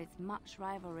 there is much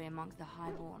rivalry amongst the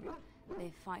highborn.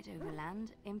 They fight over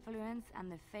land, influence,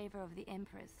 and the favor of the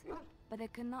Empress. But they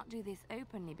cannot do this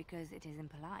openly because it is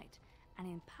impolite, and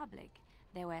in public,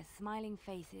 they wear smiling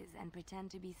faces and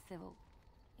pretend to be civil.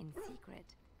 In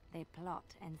secret, they plot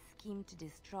and scheme to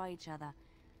destroy each other.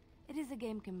 It is a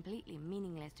game completely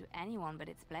meaningless to anyone but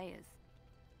its players.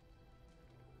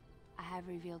 I have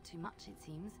revealed too much, it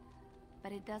seems,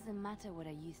 but it doesn't matter what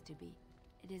I used to be.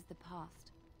 It is the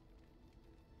past.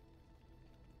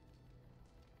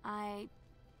 I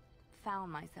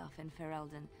found myself in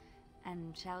Ferelden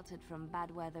and sheltered from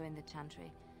bad weather in the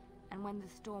Chantry. And when the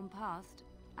storm passed,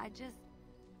 I just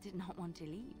did not want to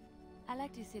leave. I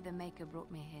like to say the Maker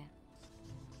brought me here.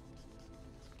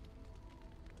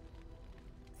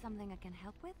 Something I can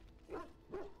help with?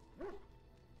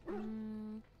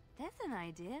 There's an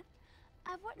idea.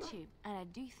 I've watched you, and I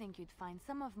do think you'd find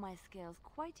some of my skills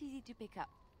quite easy to pick up.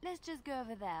 Let's just go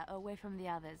over there, away from the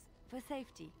others. For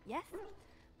safety, yes?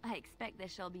 I expect there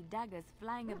shall be daggers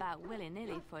flying about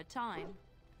willy-nilly for a time.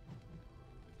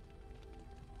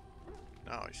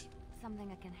 Nice.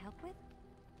 Something I can help with?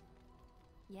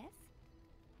 Yes?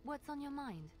 What's on your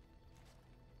mind?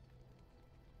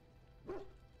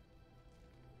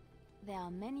 There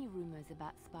are many rumors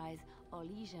about spies,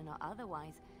 Orlesian or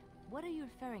otherwise. What are you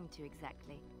referring to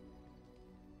exactly?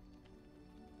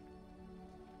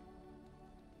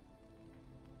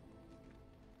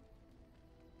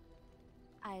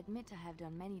 I admit I have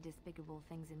done many despicable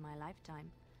things in my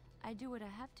lifetime. I do what I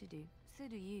have to do. So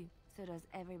do you. So does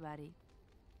everybody.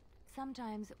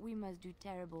 Sometimes we must do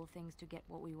terrible things to get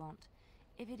what we want.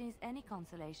 If it is any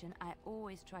consolation, I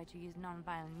always try to use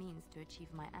non-violent means to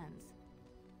achieve my ends.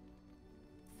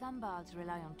 Some bards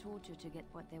rely on torture to get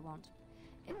what they want.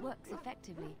 It works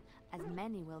effectively, as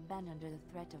many will bend under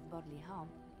the threat of bodily harm.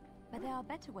 But there are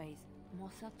better ways,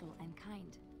 more subtle and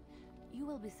kind. You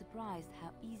will be surprised how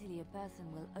easily a person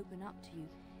will open up to you,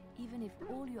 even if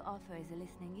all you offer is a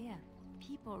listening ear.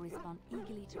 People respond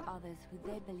eagerly to others who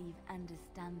they believe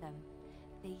understand them.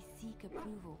 They seek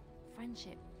approval,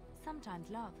 friendship, sometimes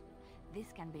love.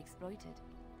 This can be exploited.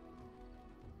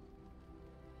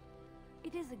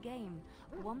 It is a game,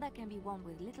 one that can be won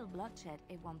with little bloodshed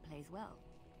if one plays well.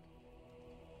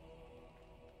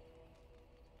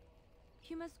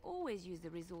 You must always use the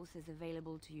resources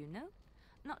available to you, no?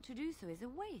 Not to do so is a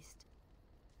waste.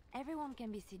 Everyone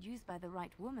can be seduced by the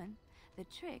right woman. The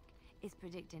trick is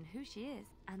predicting who she is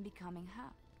and becoming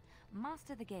her.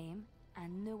 Master the game,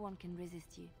 and no one can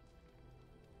resist you.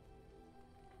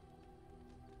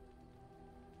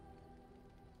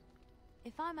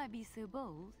 If I might be so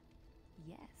bold,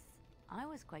 yes, I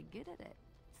was quite good at it.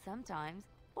 Sometimes,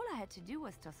 all I had to do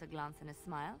was toss a glance and a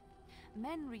smile.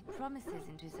 Men read promises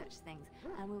into such things,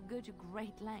 and will go to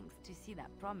great lengths to see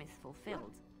that promise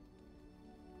fulfilled.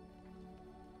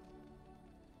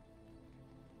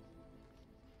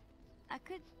 I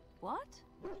could... what?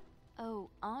 Oh,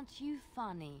 aren't you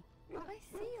funny? I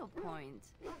see your point.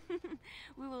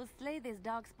 We will slay this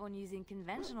darkspawn using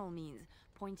conventional means,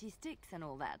 pointy sticks and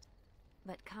all that.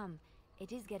 But come,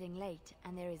 it is getting late,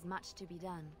 and there is much to be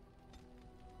done.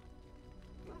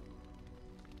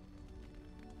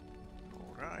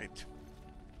 Alright.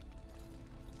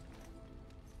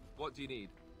 What do you need?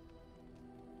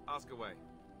 Ask away.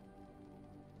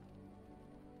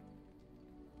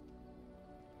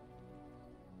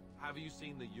 Have you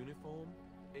seen the uniform?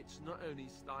 It's not only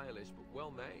stylish, but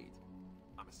well made.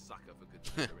 I'm a sucker for good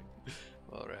tailoring.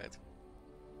 Alright.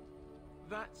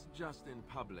 That's just in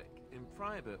public. In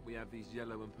private, we have these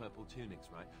yellow and purple tunics,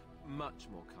 right? Much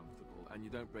more comfortable, and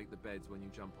you don't break the beds when you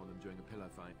jump on them during a pillow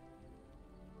fight.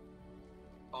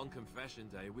 On confession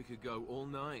day, we could go all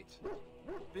night.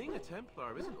 Being a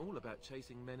Templar isn't all about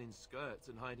chasing men in skirts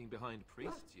and hiding behind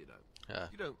priests, you know. Yeah.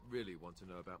 You don't really want to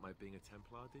know about my being a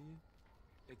Templar, do you?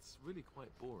 It's really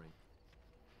quite boring.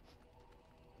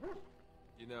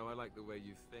 You know, I like the way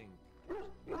you think.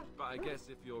 But I guess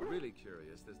if you're really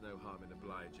curious, there's no harm in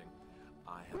obliging.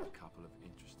 I have a couple of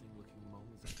interesting-looking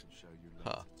moles I can show you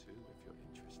later, too, if you're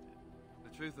interested.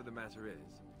 The truth of the matter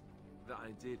is that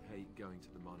I did hate going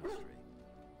to the monastery.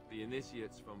 The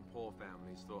initiates from poor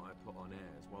families thought I put on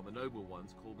airs, while the noble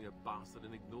ones called me a bastard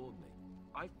and ignored me.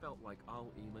 I felt like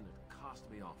Al-Eamon had cast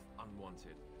me off,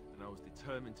 unwanted, and I was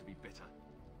determined to be bitter.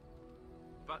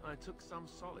 But I took some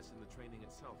solace in the training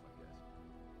itself, I guess.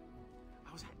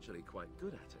 I was actually quite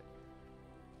good at it.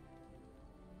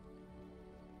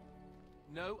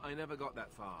 No, I never got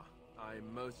that far. I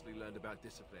mostly learned about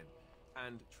discipline,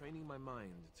 and training my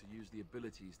mind to use the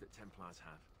abilities that Templars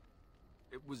have.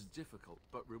 It was difficult,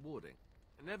 but rewarding.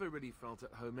 I never really felt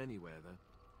at home anywhere, though,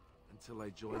 until I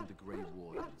joined the Grey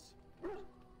Wardens.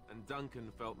 And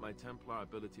Duncan felt my Templar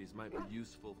abilities might be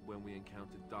useful when we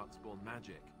encountered Darkspawn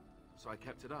magic, so I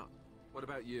kept it up. What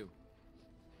about you?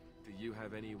 Do you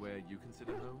have anywhere you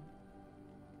consider home?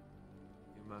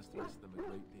 You must miss them a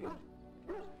great deal.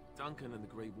 Duncan and the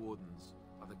Grey Wardens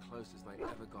are the closest I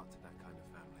ever got to that kind of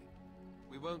family.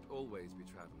 We won't always be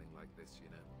traveling like this, you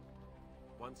know.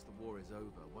 Once the war is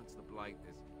over, once the Blight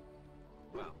is...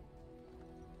 well,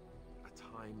 a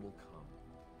time will come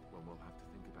when we'll have to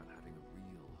think about having a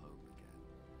real home again.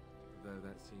 Though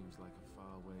that seems like a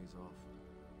far ways off.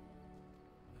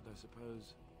 And I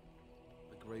suppose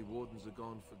the Grey Wardens are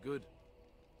gone for good,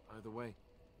 either way.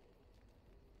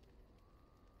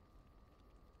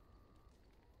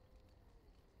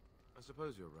 I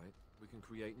suppose you're right. We can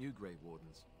create new Grey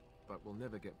Wardens, but we'll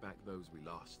never get back those we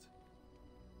lost.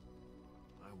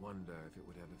 I wonder if it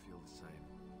would ever feel the same.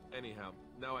 Anyhow,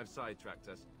 now I've sidetracked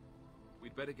us.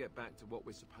 We'd better get back to what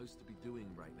we're supposed to be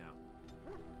doing right now.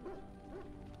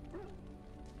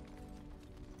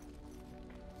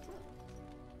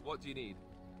 What do you need?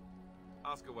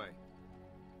 Ask away.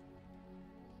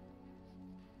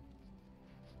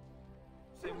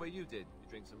 Same way you did. You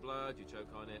drink some blood, you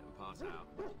choke on it, and pass out.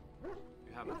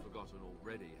 You haven't forgotten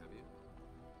already, have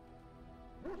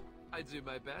you? I do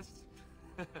my best.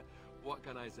 What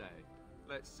can I say?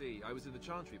 Let's see, I was in the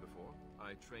Chantry before.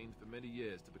 I trained for many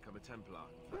years to become a Templar,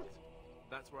 in fact.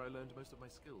 That's where I learned most of my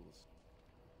skills.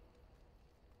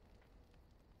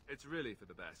 It's really for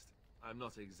the best. I'm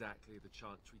not exactly the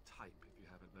Chantry type, if you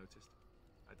haven't noticed.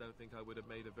 I don't think I would have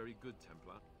made a very good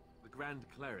Templar. The Grand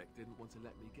Cleric didn't want to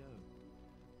let me go.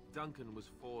 Duncan was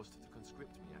forced to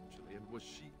conscript me, actually, and was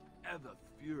she ever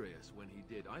furious when he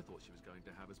did. I thought she was going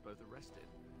to have us both arrested.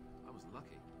 I was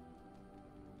lucky.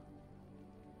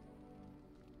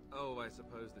 Oh, I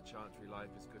suppose the Chantry life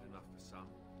is good enough for some.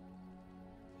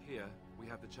 Here, we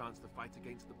have the chance to fight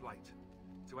against the Blight.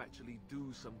 To actually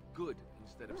do some good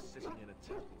instead of sitting in a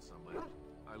temple somewhere.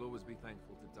 I'll always be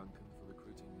thankful to Duncan for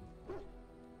recruiting me.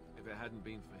 If it hadn't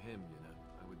been for him, you know,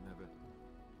 I wouldn't have.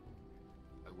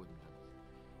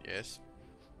 Yes.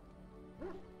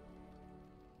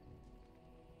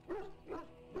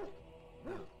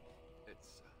 No,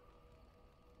 it's...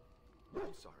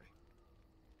 I'm sorry.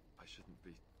 I shouldn't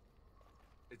be...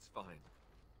 It's fine.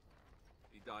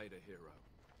 He died a hero.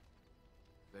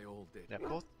 They all did. Yeah,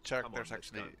 both characters on,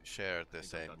 actually share the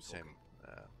same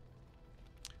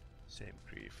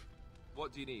grief.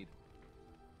 What do you need?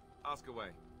 Ask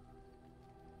away.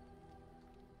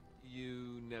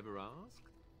 You never asked?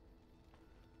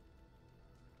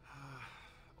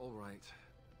 All right.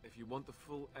 If you want the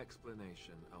full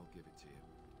explanation, I'll give it to you.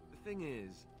 The thing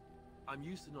is, I'm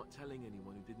used to not telling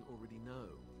anyone who didn't already know.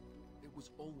 It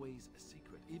was always a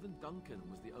secret. Even Duncan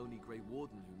was the only Grey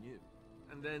Warden who knew.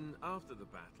 And then, after the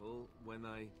battle, when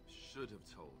I should have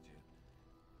told you...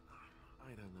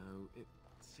 I don't know, it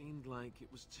seemed like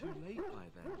it was too late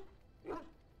by then.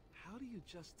 How do you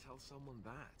just tell someone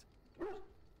that?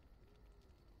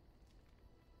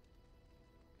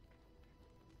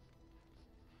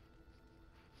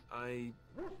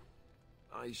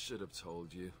 I should have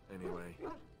told you, anyway.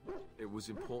 It was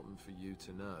important for you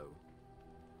to know.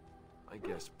 I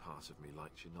guess part of me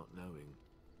likes you not knowing.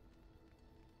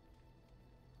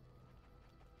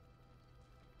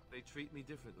 They treat me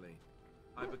differently.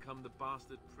 I become the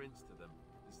bastard prince to them,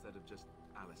 instead of just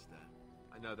Alistair.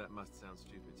 I know that must sound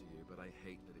stupid to you, but I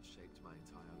hate that it shaped my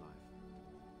entire life.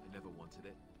 I never wanted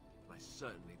it, and I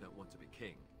certainly don't want to be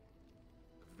king.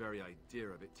 The very idea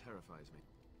of it terrifies me.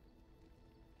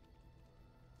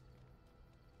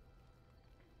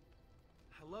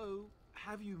 Hello?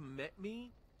 Have you met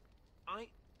me?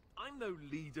 I'm no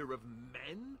leader of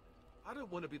men. I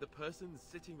don't want to be the person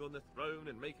sitting on the throne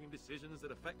and making decisions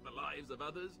that affect the lives of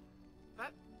others.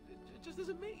 It just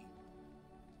isn't me.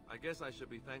 I guess I should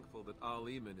be thankful that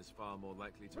Al-Eman is far more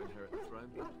likely to inherit the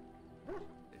throne.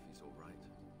 If he's alright.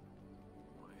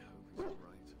 I hope he's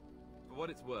alright. For what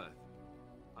it's worth,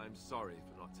 I'm sorry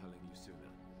for not telling you sooner.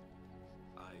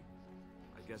 I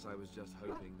guess I was just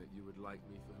hoping that you would like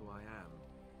me for who I am.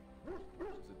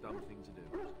 It was a dumb thing to do.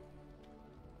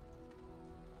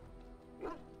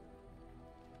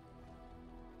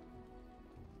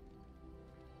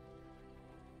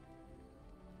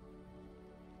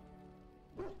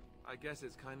 I guess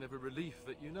it's kind of a relief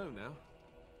that you know now.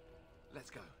 Let's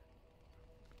go.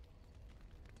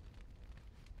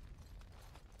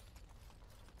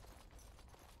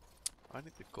 I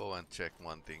need to go and check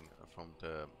one thing from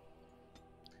the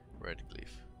Red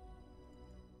Cliff.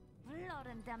 Blood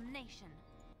and damnation.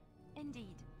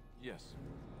 Indeed. Yes.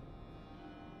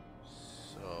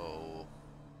 So...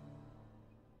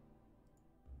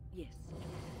 Yes.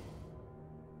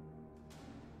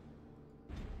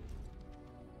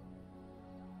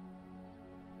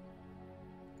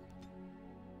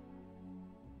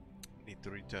 Need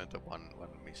to return to one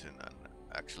mission and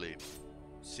actually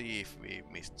see if we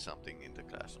missed something in the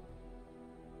classroom.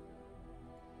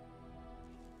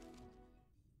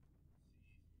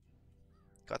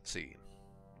 Cutscene.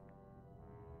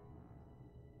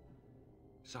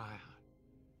 Sire,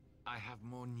 I have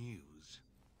more news.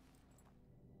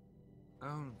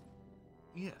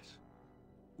 Yes.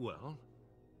 Well,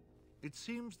 it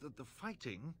seems that the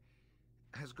fighting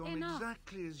has gone Enough.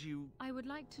 exactly as you... I would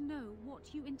like to know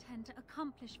what you intend to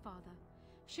accomplish, Father.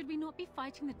 Should we not be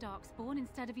fighting the Darkspawn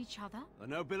instead of each other? The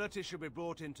nobility should be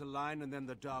brought into line and then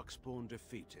the Darkspawn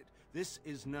defeated. This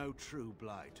is no true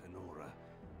blight, Honora.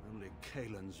 Only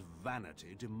Kaelin's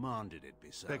vanity demanded it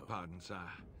be so. Beg pardon, sire.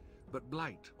 But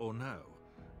blight or no,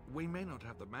 we may not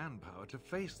have the manpower to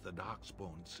face the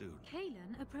Darkspawn soon.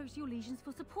 Kaelin approached your legions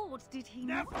for support, did he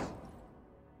Never! not?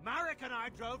 Marek and I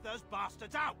drove those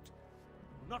bastards out!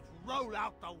 Not roll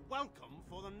out the welcome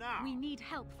for them now! We need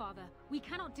help, Father. We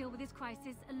cannot deal with this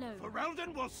crisis alone.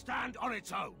 Ferelden will stand on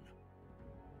its own!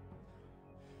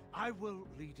 I will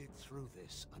lead it through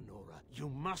this, Honora. You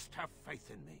must have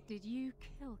faith in me. Did you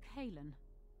kill Kaelin?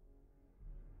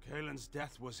 Kaelin's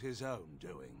death was his own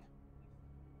doing.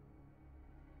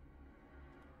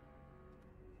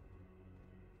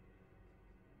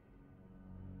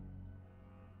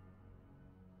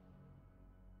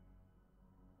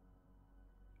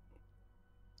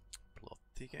 Plot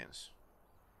thickens.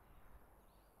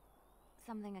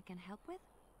 Something I can help with?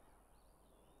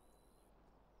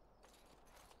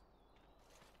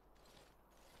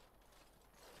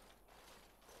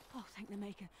 Oh, thank the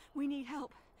Maker. We need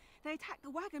help. They attacked the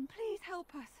wagon. Please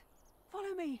help us.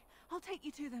 Follow me. I'll take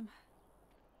you to them.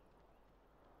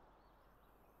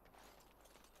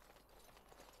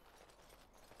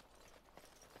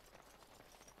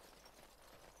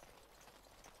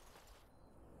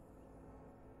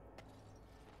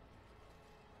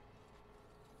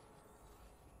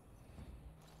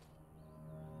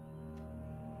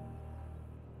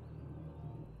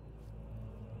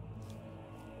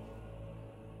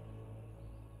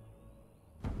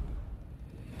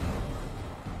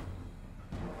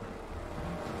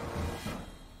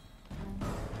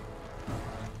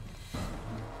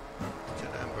 It's an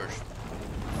ambush.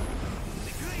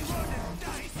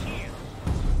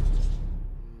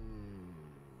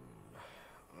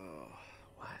 Oh,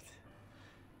 what?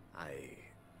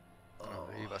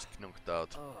 He was knocked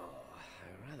out. Oh,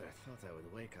 I rather thought I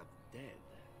would wake up dead,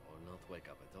 or not wake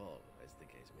up at all, as the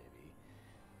case may be.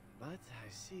 But I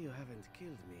see you haven't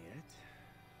killed me yet.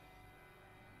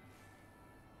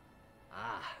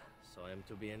 Ah, so I am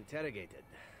to be interrogated.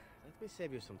 Let me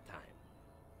save you some time.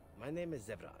 My name is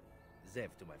Zevran.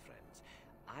 Zev to my friends.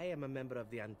 I am a member of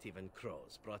the Antivan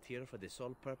Crows, brought here for the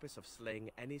sole purpose of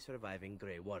slaying any surviving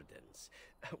Grey Wardens,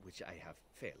 which I have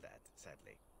failed at,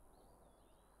 sadly.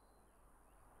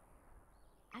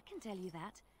 I can tell you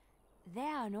that. They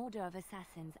are an order of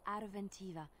assassins out of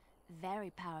Antiva, very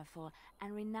powerful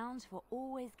and renowned for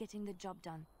always getting the job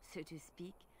done, so to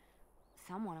speak.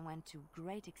 Someone went to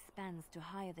great expense to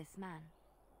hire this man.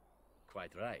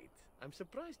 Quite right. I'm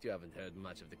surprised you haven't heard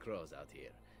much of the Crows out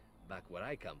here. Back where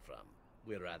I come from,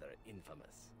 we're rather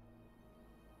infamous.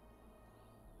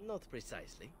 Not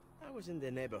precisely. I was in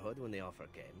the neighborhood when the offer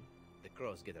came. The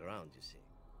Crows get around, you see.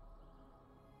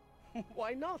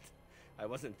 Why not? I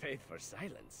wasn't paid for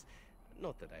silence.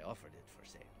 Not that I offered it for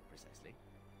sale, precisely.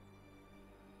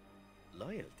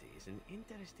 Loyalty is an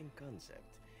interesting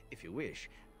concept. If you wish,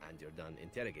 and you're done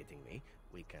interrogating me,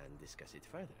 we can discuss it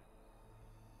further.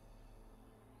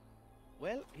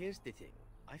 Well, here's the thing.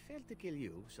 I failed to kill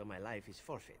you, so my life is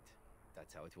forfeit.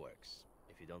 That's how it works.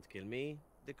 If you don't kill me,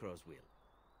 the crows will.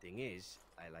 Thing is,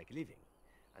 I like living.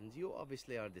 And you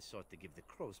obviously are the sort to give the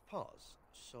crows pause.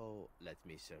 So, let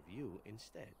me serve you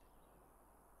instead.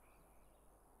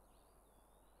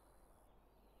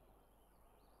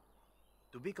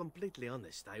 To be completely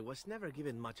honest, I was never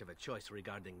given much of a choice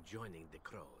regarding joining the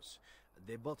crows.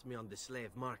 They bought me on the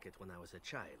slave market when I was a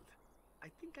child. I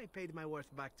think I paid my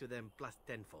worth back to them plus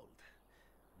tenfold.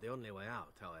 The only way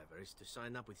out, however, is to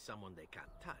sign up with someone they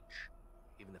can't touch.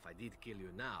 Even if I did kill you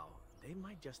now, they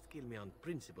might just kill me on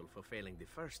principle for failing the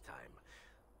first time.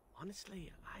 Honestly,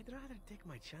 I'd rather take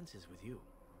my chances with you.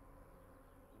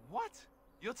 What?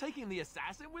 You're taking the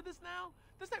assassin with us now?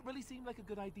 Does that really seem like a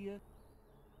good idea?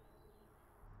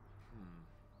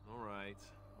 Alright,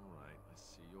 I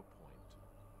see your point.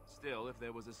 Still, if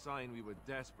there was a sign we were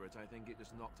desperate, I think it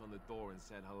just knocked on the door and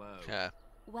said hello. Yeah.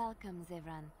 Welcome,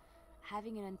 Zivran.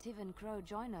 Having an Antivan crow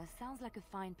join us sounds like a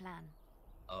fine plan.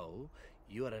 Oh,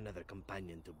 you are another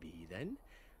companion to be, then?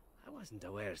 I wasn't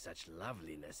aware such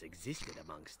loveliness existed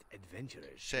amongst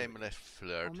adventurers. Shameless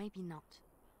flirt. Or maybe not.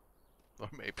 Or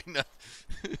maybe not.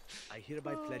 I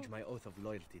hereby pledge my oath of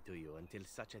loyalty to you until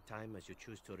such a time as you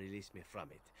choose to release me from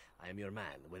it. I am your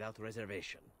man, without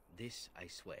reservation. This I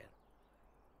swear.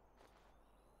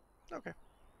 Okay.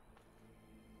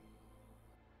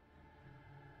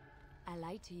 I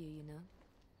lied to you, you know,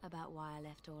 about why I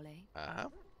left Orlais. Uh-huh.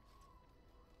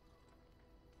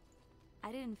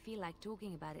 I didn't feel like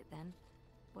talking about it then.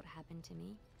 What happened to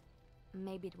me?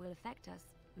 Maybe it will affect us,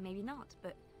 maybe not,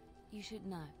 but you should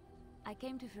know. I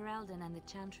came to Ferelden and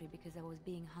the Chantry because I was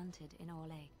being hunted in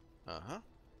Orlais. Uh-huh.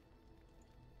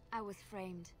 I was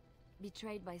framed,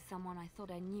 betrayed by someone I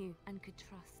thought I knew and could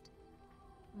trust.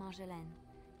 Marjolaine.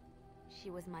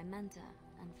 She was my mentor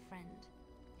and friend.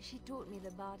 She taught me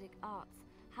the bardic arts,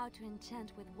 how to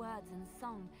enchant with words and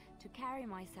song, to carry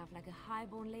myself like a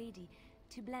highborn lady,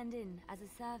 to blend in as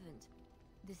a servant.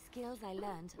 The skills I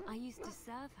learned, I used to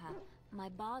serve her, my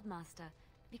bard master,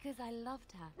 because I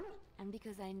loved her, and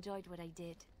because I enjoyed what I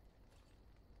did.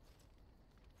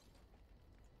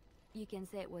 You can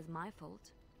say it was my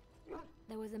fault.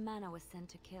 There was a man I was sent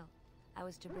to kill. I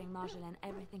was to bring Marjolaine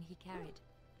everything he carried.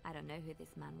 I don't know who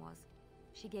this man was.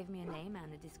 She gave me a name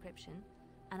and a description,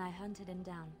 and I hunted him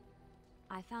down.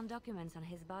 I found documents on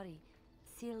his body,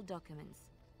 sealed documents.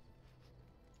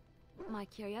 My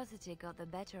curiosity got the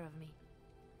better of me.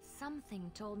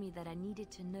 Something told me that I needed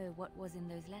to know what was in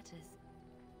those letters.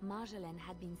 Marjolaine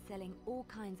had been selling all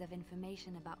kinds of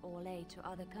information about Orlais to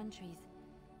other countries,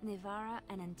 Nevarra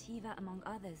and Antiva among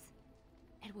others.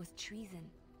 It was treason.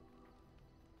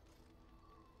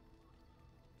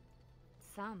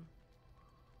 Some.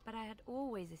 But I had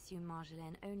always assumed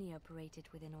Marjolaine only operated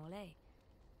within Orlais.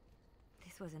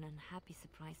 This was an unhappy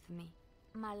surprise for me.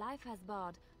 My life as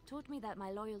bard taught me that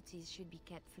my loyalties should be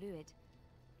kept fluid.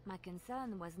 My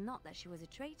concern was not that she was a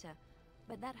traitor,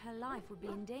 but that her life would be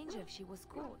in danger if she was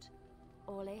caught.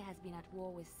 Orlais has been at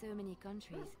war with so many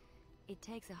countries. It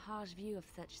takes a harsh view of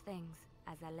such things,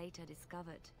 as I later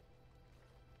discovered.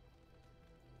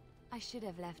 I should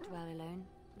have left well alone,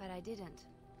 but I didn't.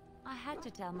 I had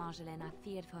to tell Marjolaine I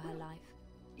feared for her life.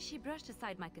 She brushed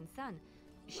aside my concern.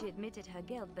 She admitted her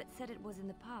guilt, but said it was in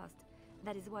the past.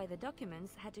 That is why the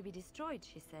documents had to be destroyed,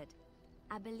 she said.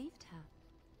 I believed her.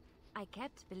 I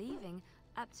kept believing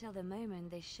up till the moment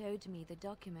they showed me the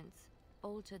documents,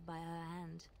 altered by her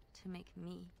hand, to make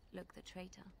me look the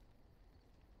traitor.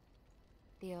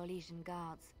 the Orlesian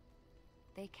guards.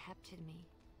 They captured me.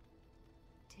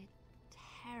 Did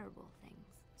terrible things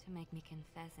to make me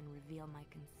confess and reveal my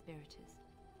conspirators.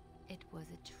 It was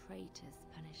a traitor's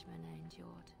punishment I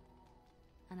endured.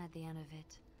 And at the end of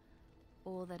it,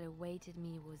 all that awaited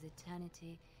me was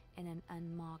eternity in an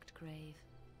unmarked grave.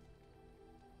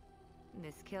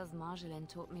 The skills Marjolaine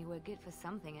taught me were good for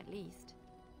something at least.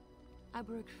 I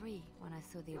broke free when I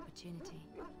saw the opportunity.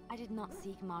 I did not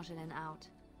seek Marjolaine out.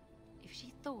 If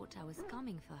she thought I was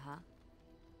coming for her,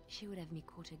 she would have me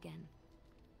caught again.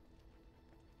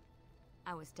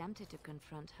 I was tempted to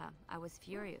confront her. I was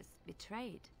furious,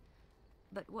 betrayed.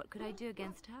 But what could I do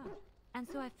against her? And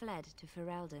so I fled to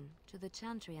Ferelden, to the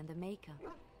Chantry and the Maker.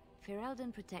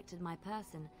 Ferelden protected my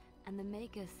person, and the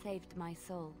Maker saved my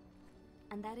soul.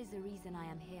 And that is the reason I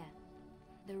am here.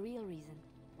 The real reason.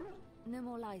 No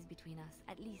more lies between us,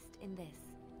 at least in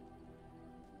this.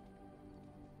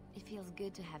 It feels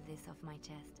good to have this off my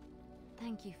chest.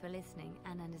 Thank you for listening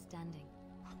and understanding.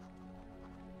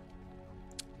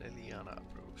 Leliana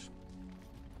approves.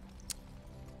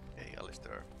 Hey,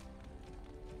 Alistair.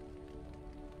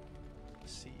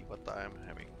 See what I am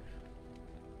having.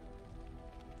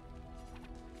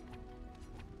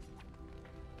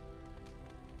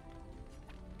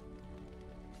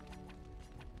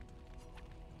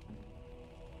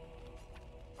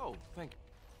 Oh, thank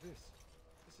this.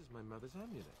 This is my mother's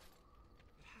amulet.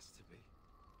 It has to be.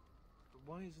 But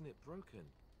why isn't it broken?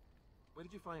 Where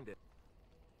did you find it?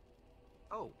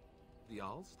 Oh, the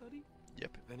Arl study?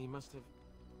 Yep. Then he must have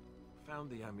found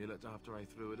the amulet after I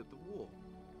threw it at the wall.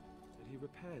 And he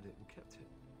repaired it and kept it.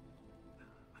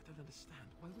 I don't understand.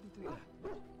 Why would he do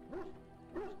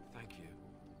that? Thank you.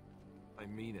 I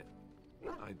mean it.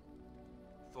 I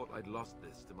thought I'd lost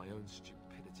this to my own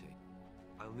stupidity.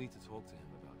 I'll need to talk to him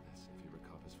about this if he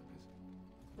recovers from his...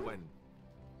 When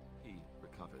he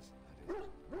recovers, that is.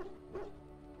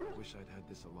 I wish I'd had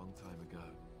this a long time ago.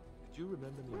 Did you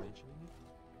remember me mentioning it?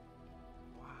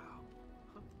 Wow.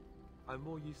 Huh. I'm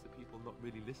more used to people not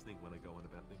really listening when I go on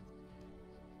about things.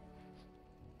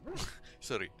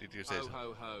 Sorry, did you say Ho, so?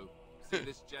 ho, ho. See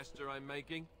this gesture I'm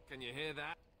making? Can you hear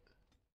that?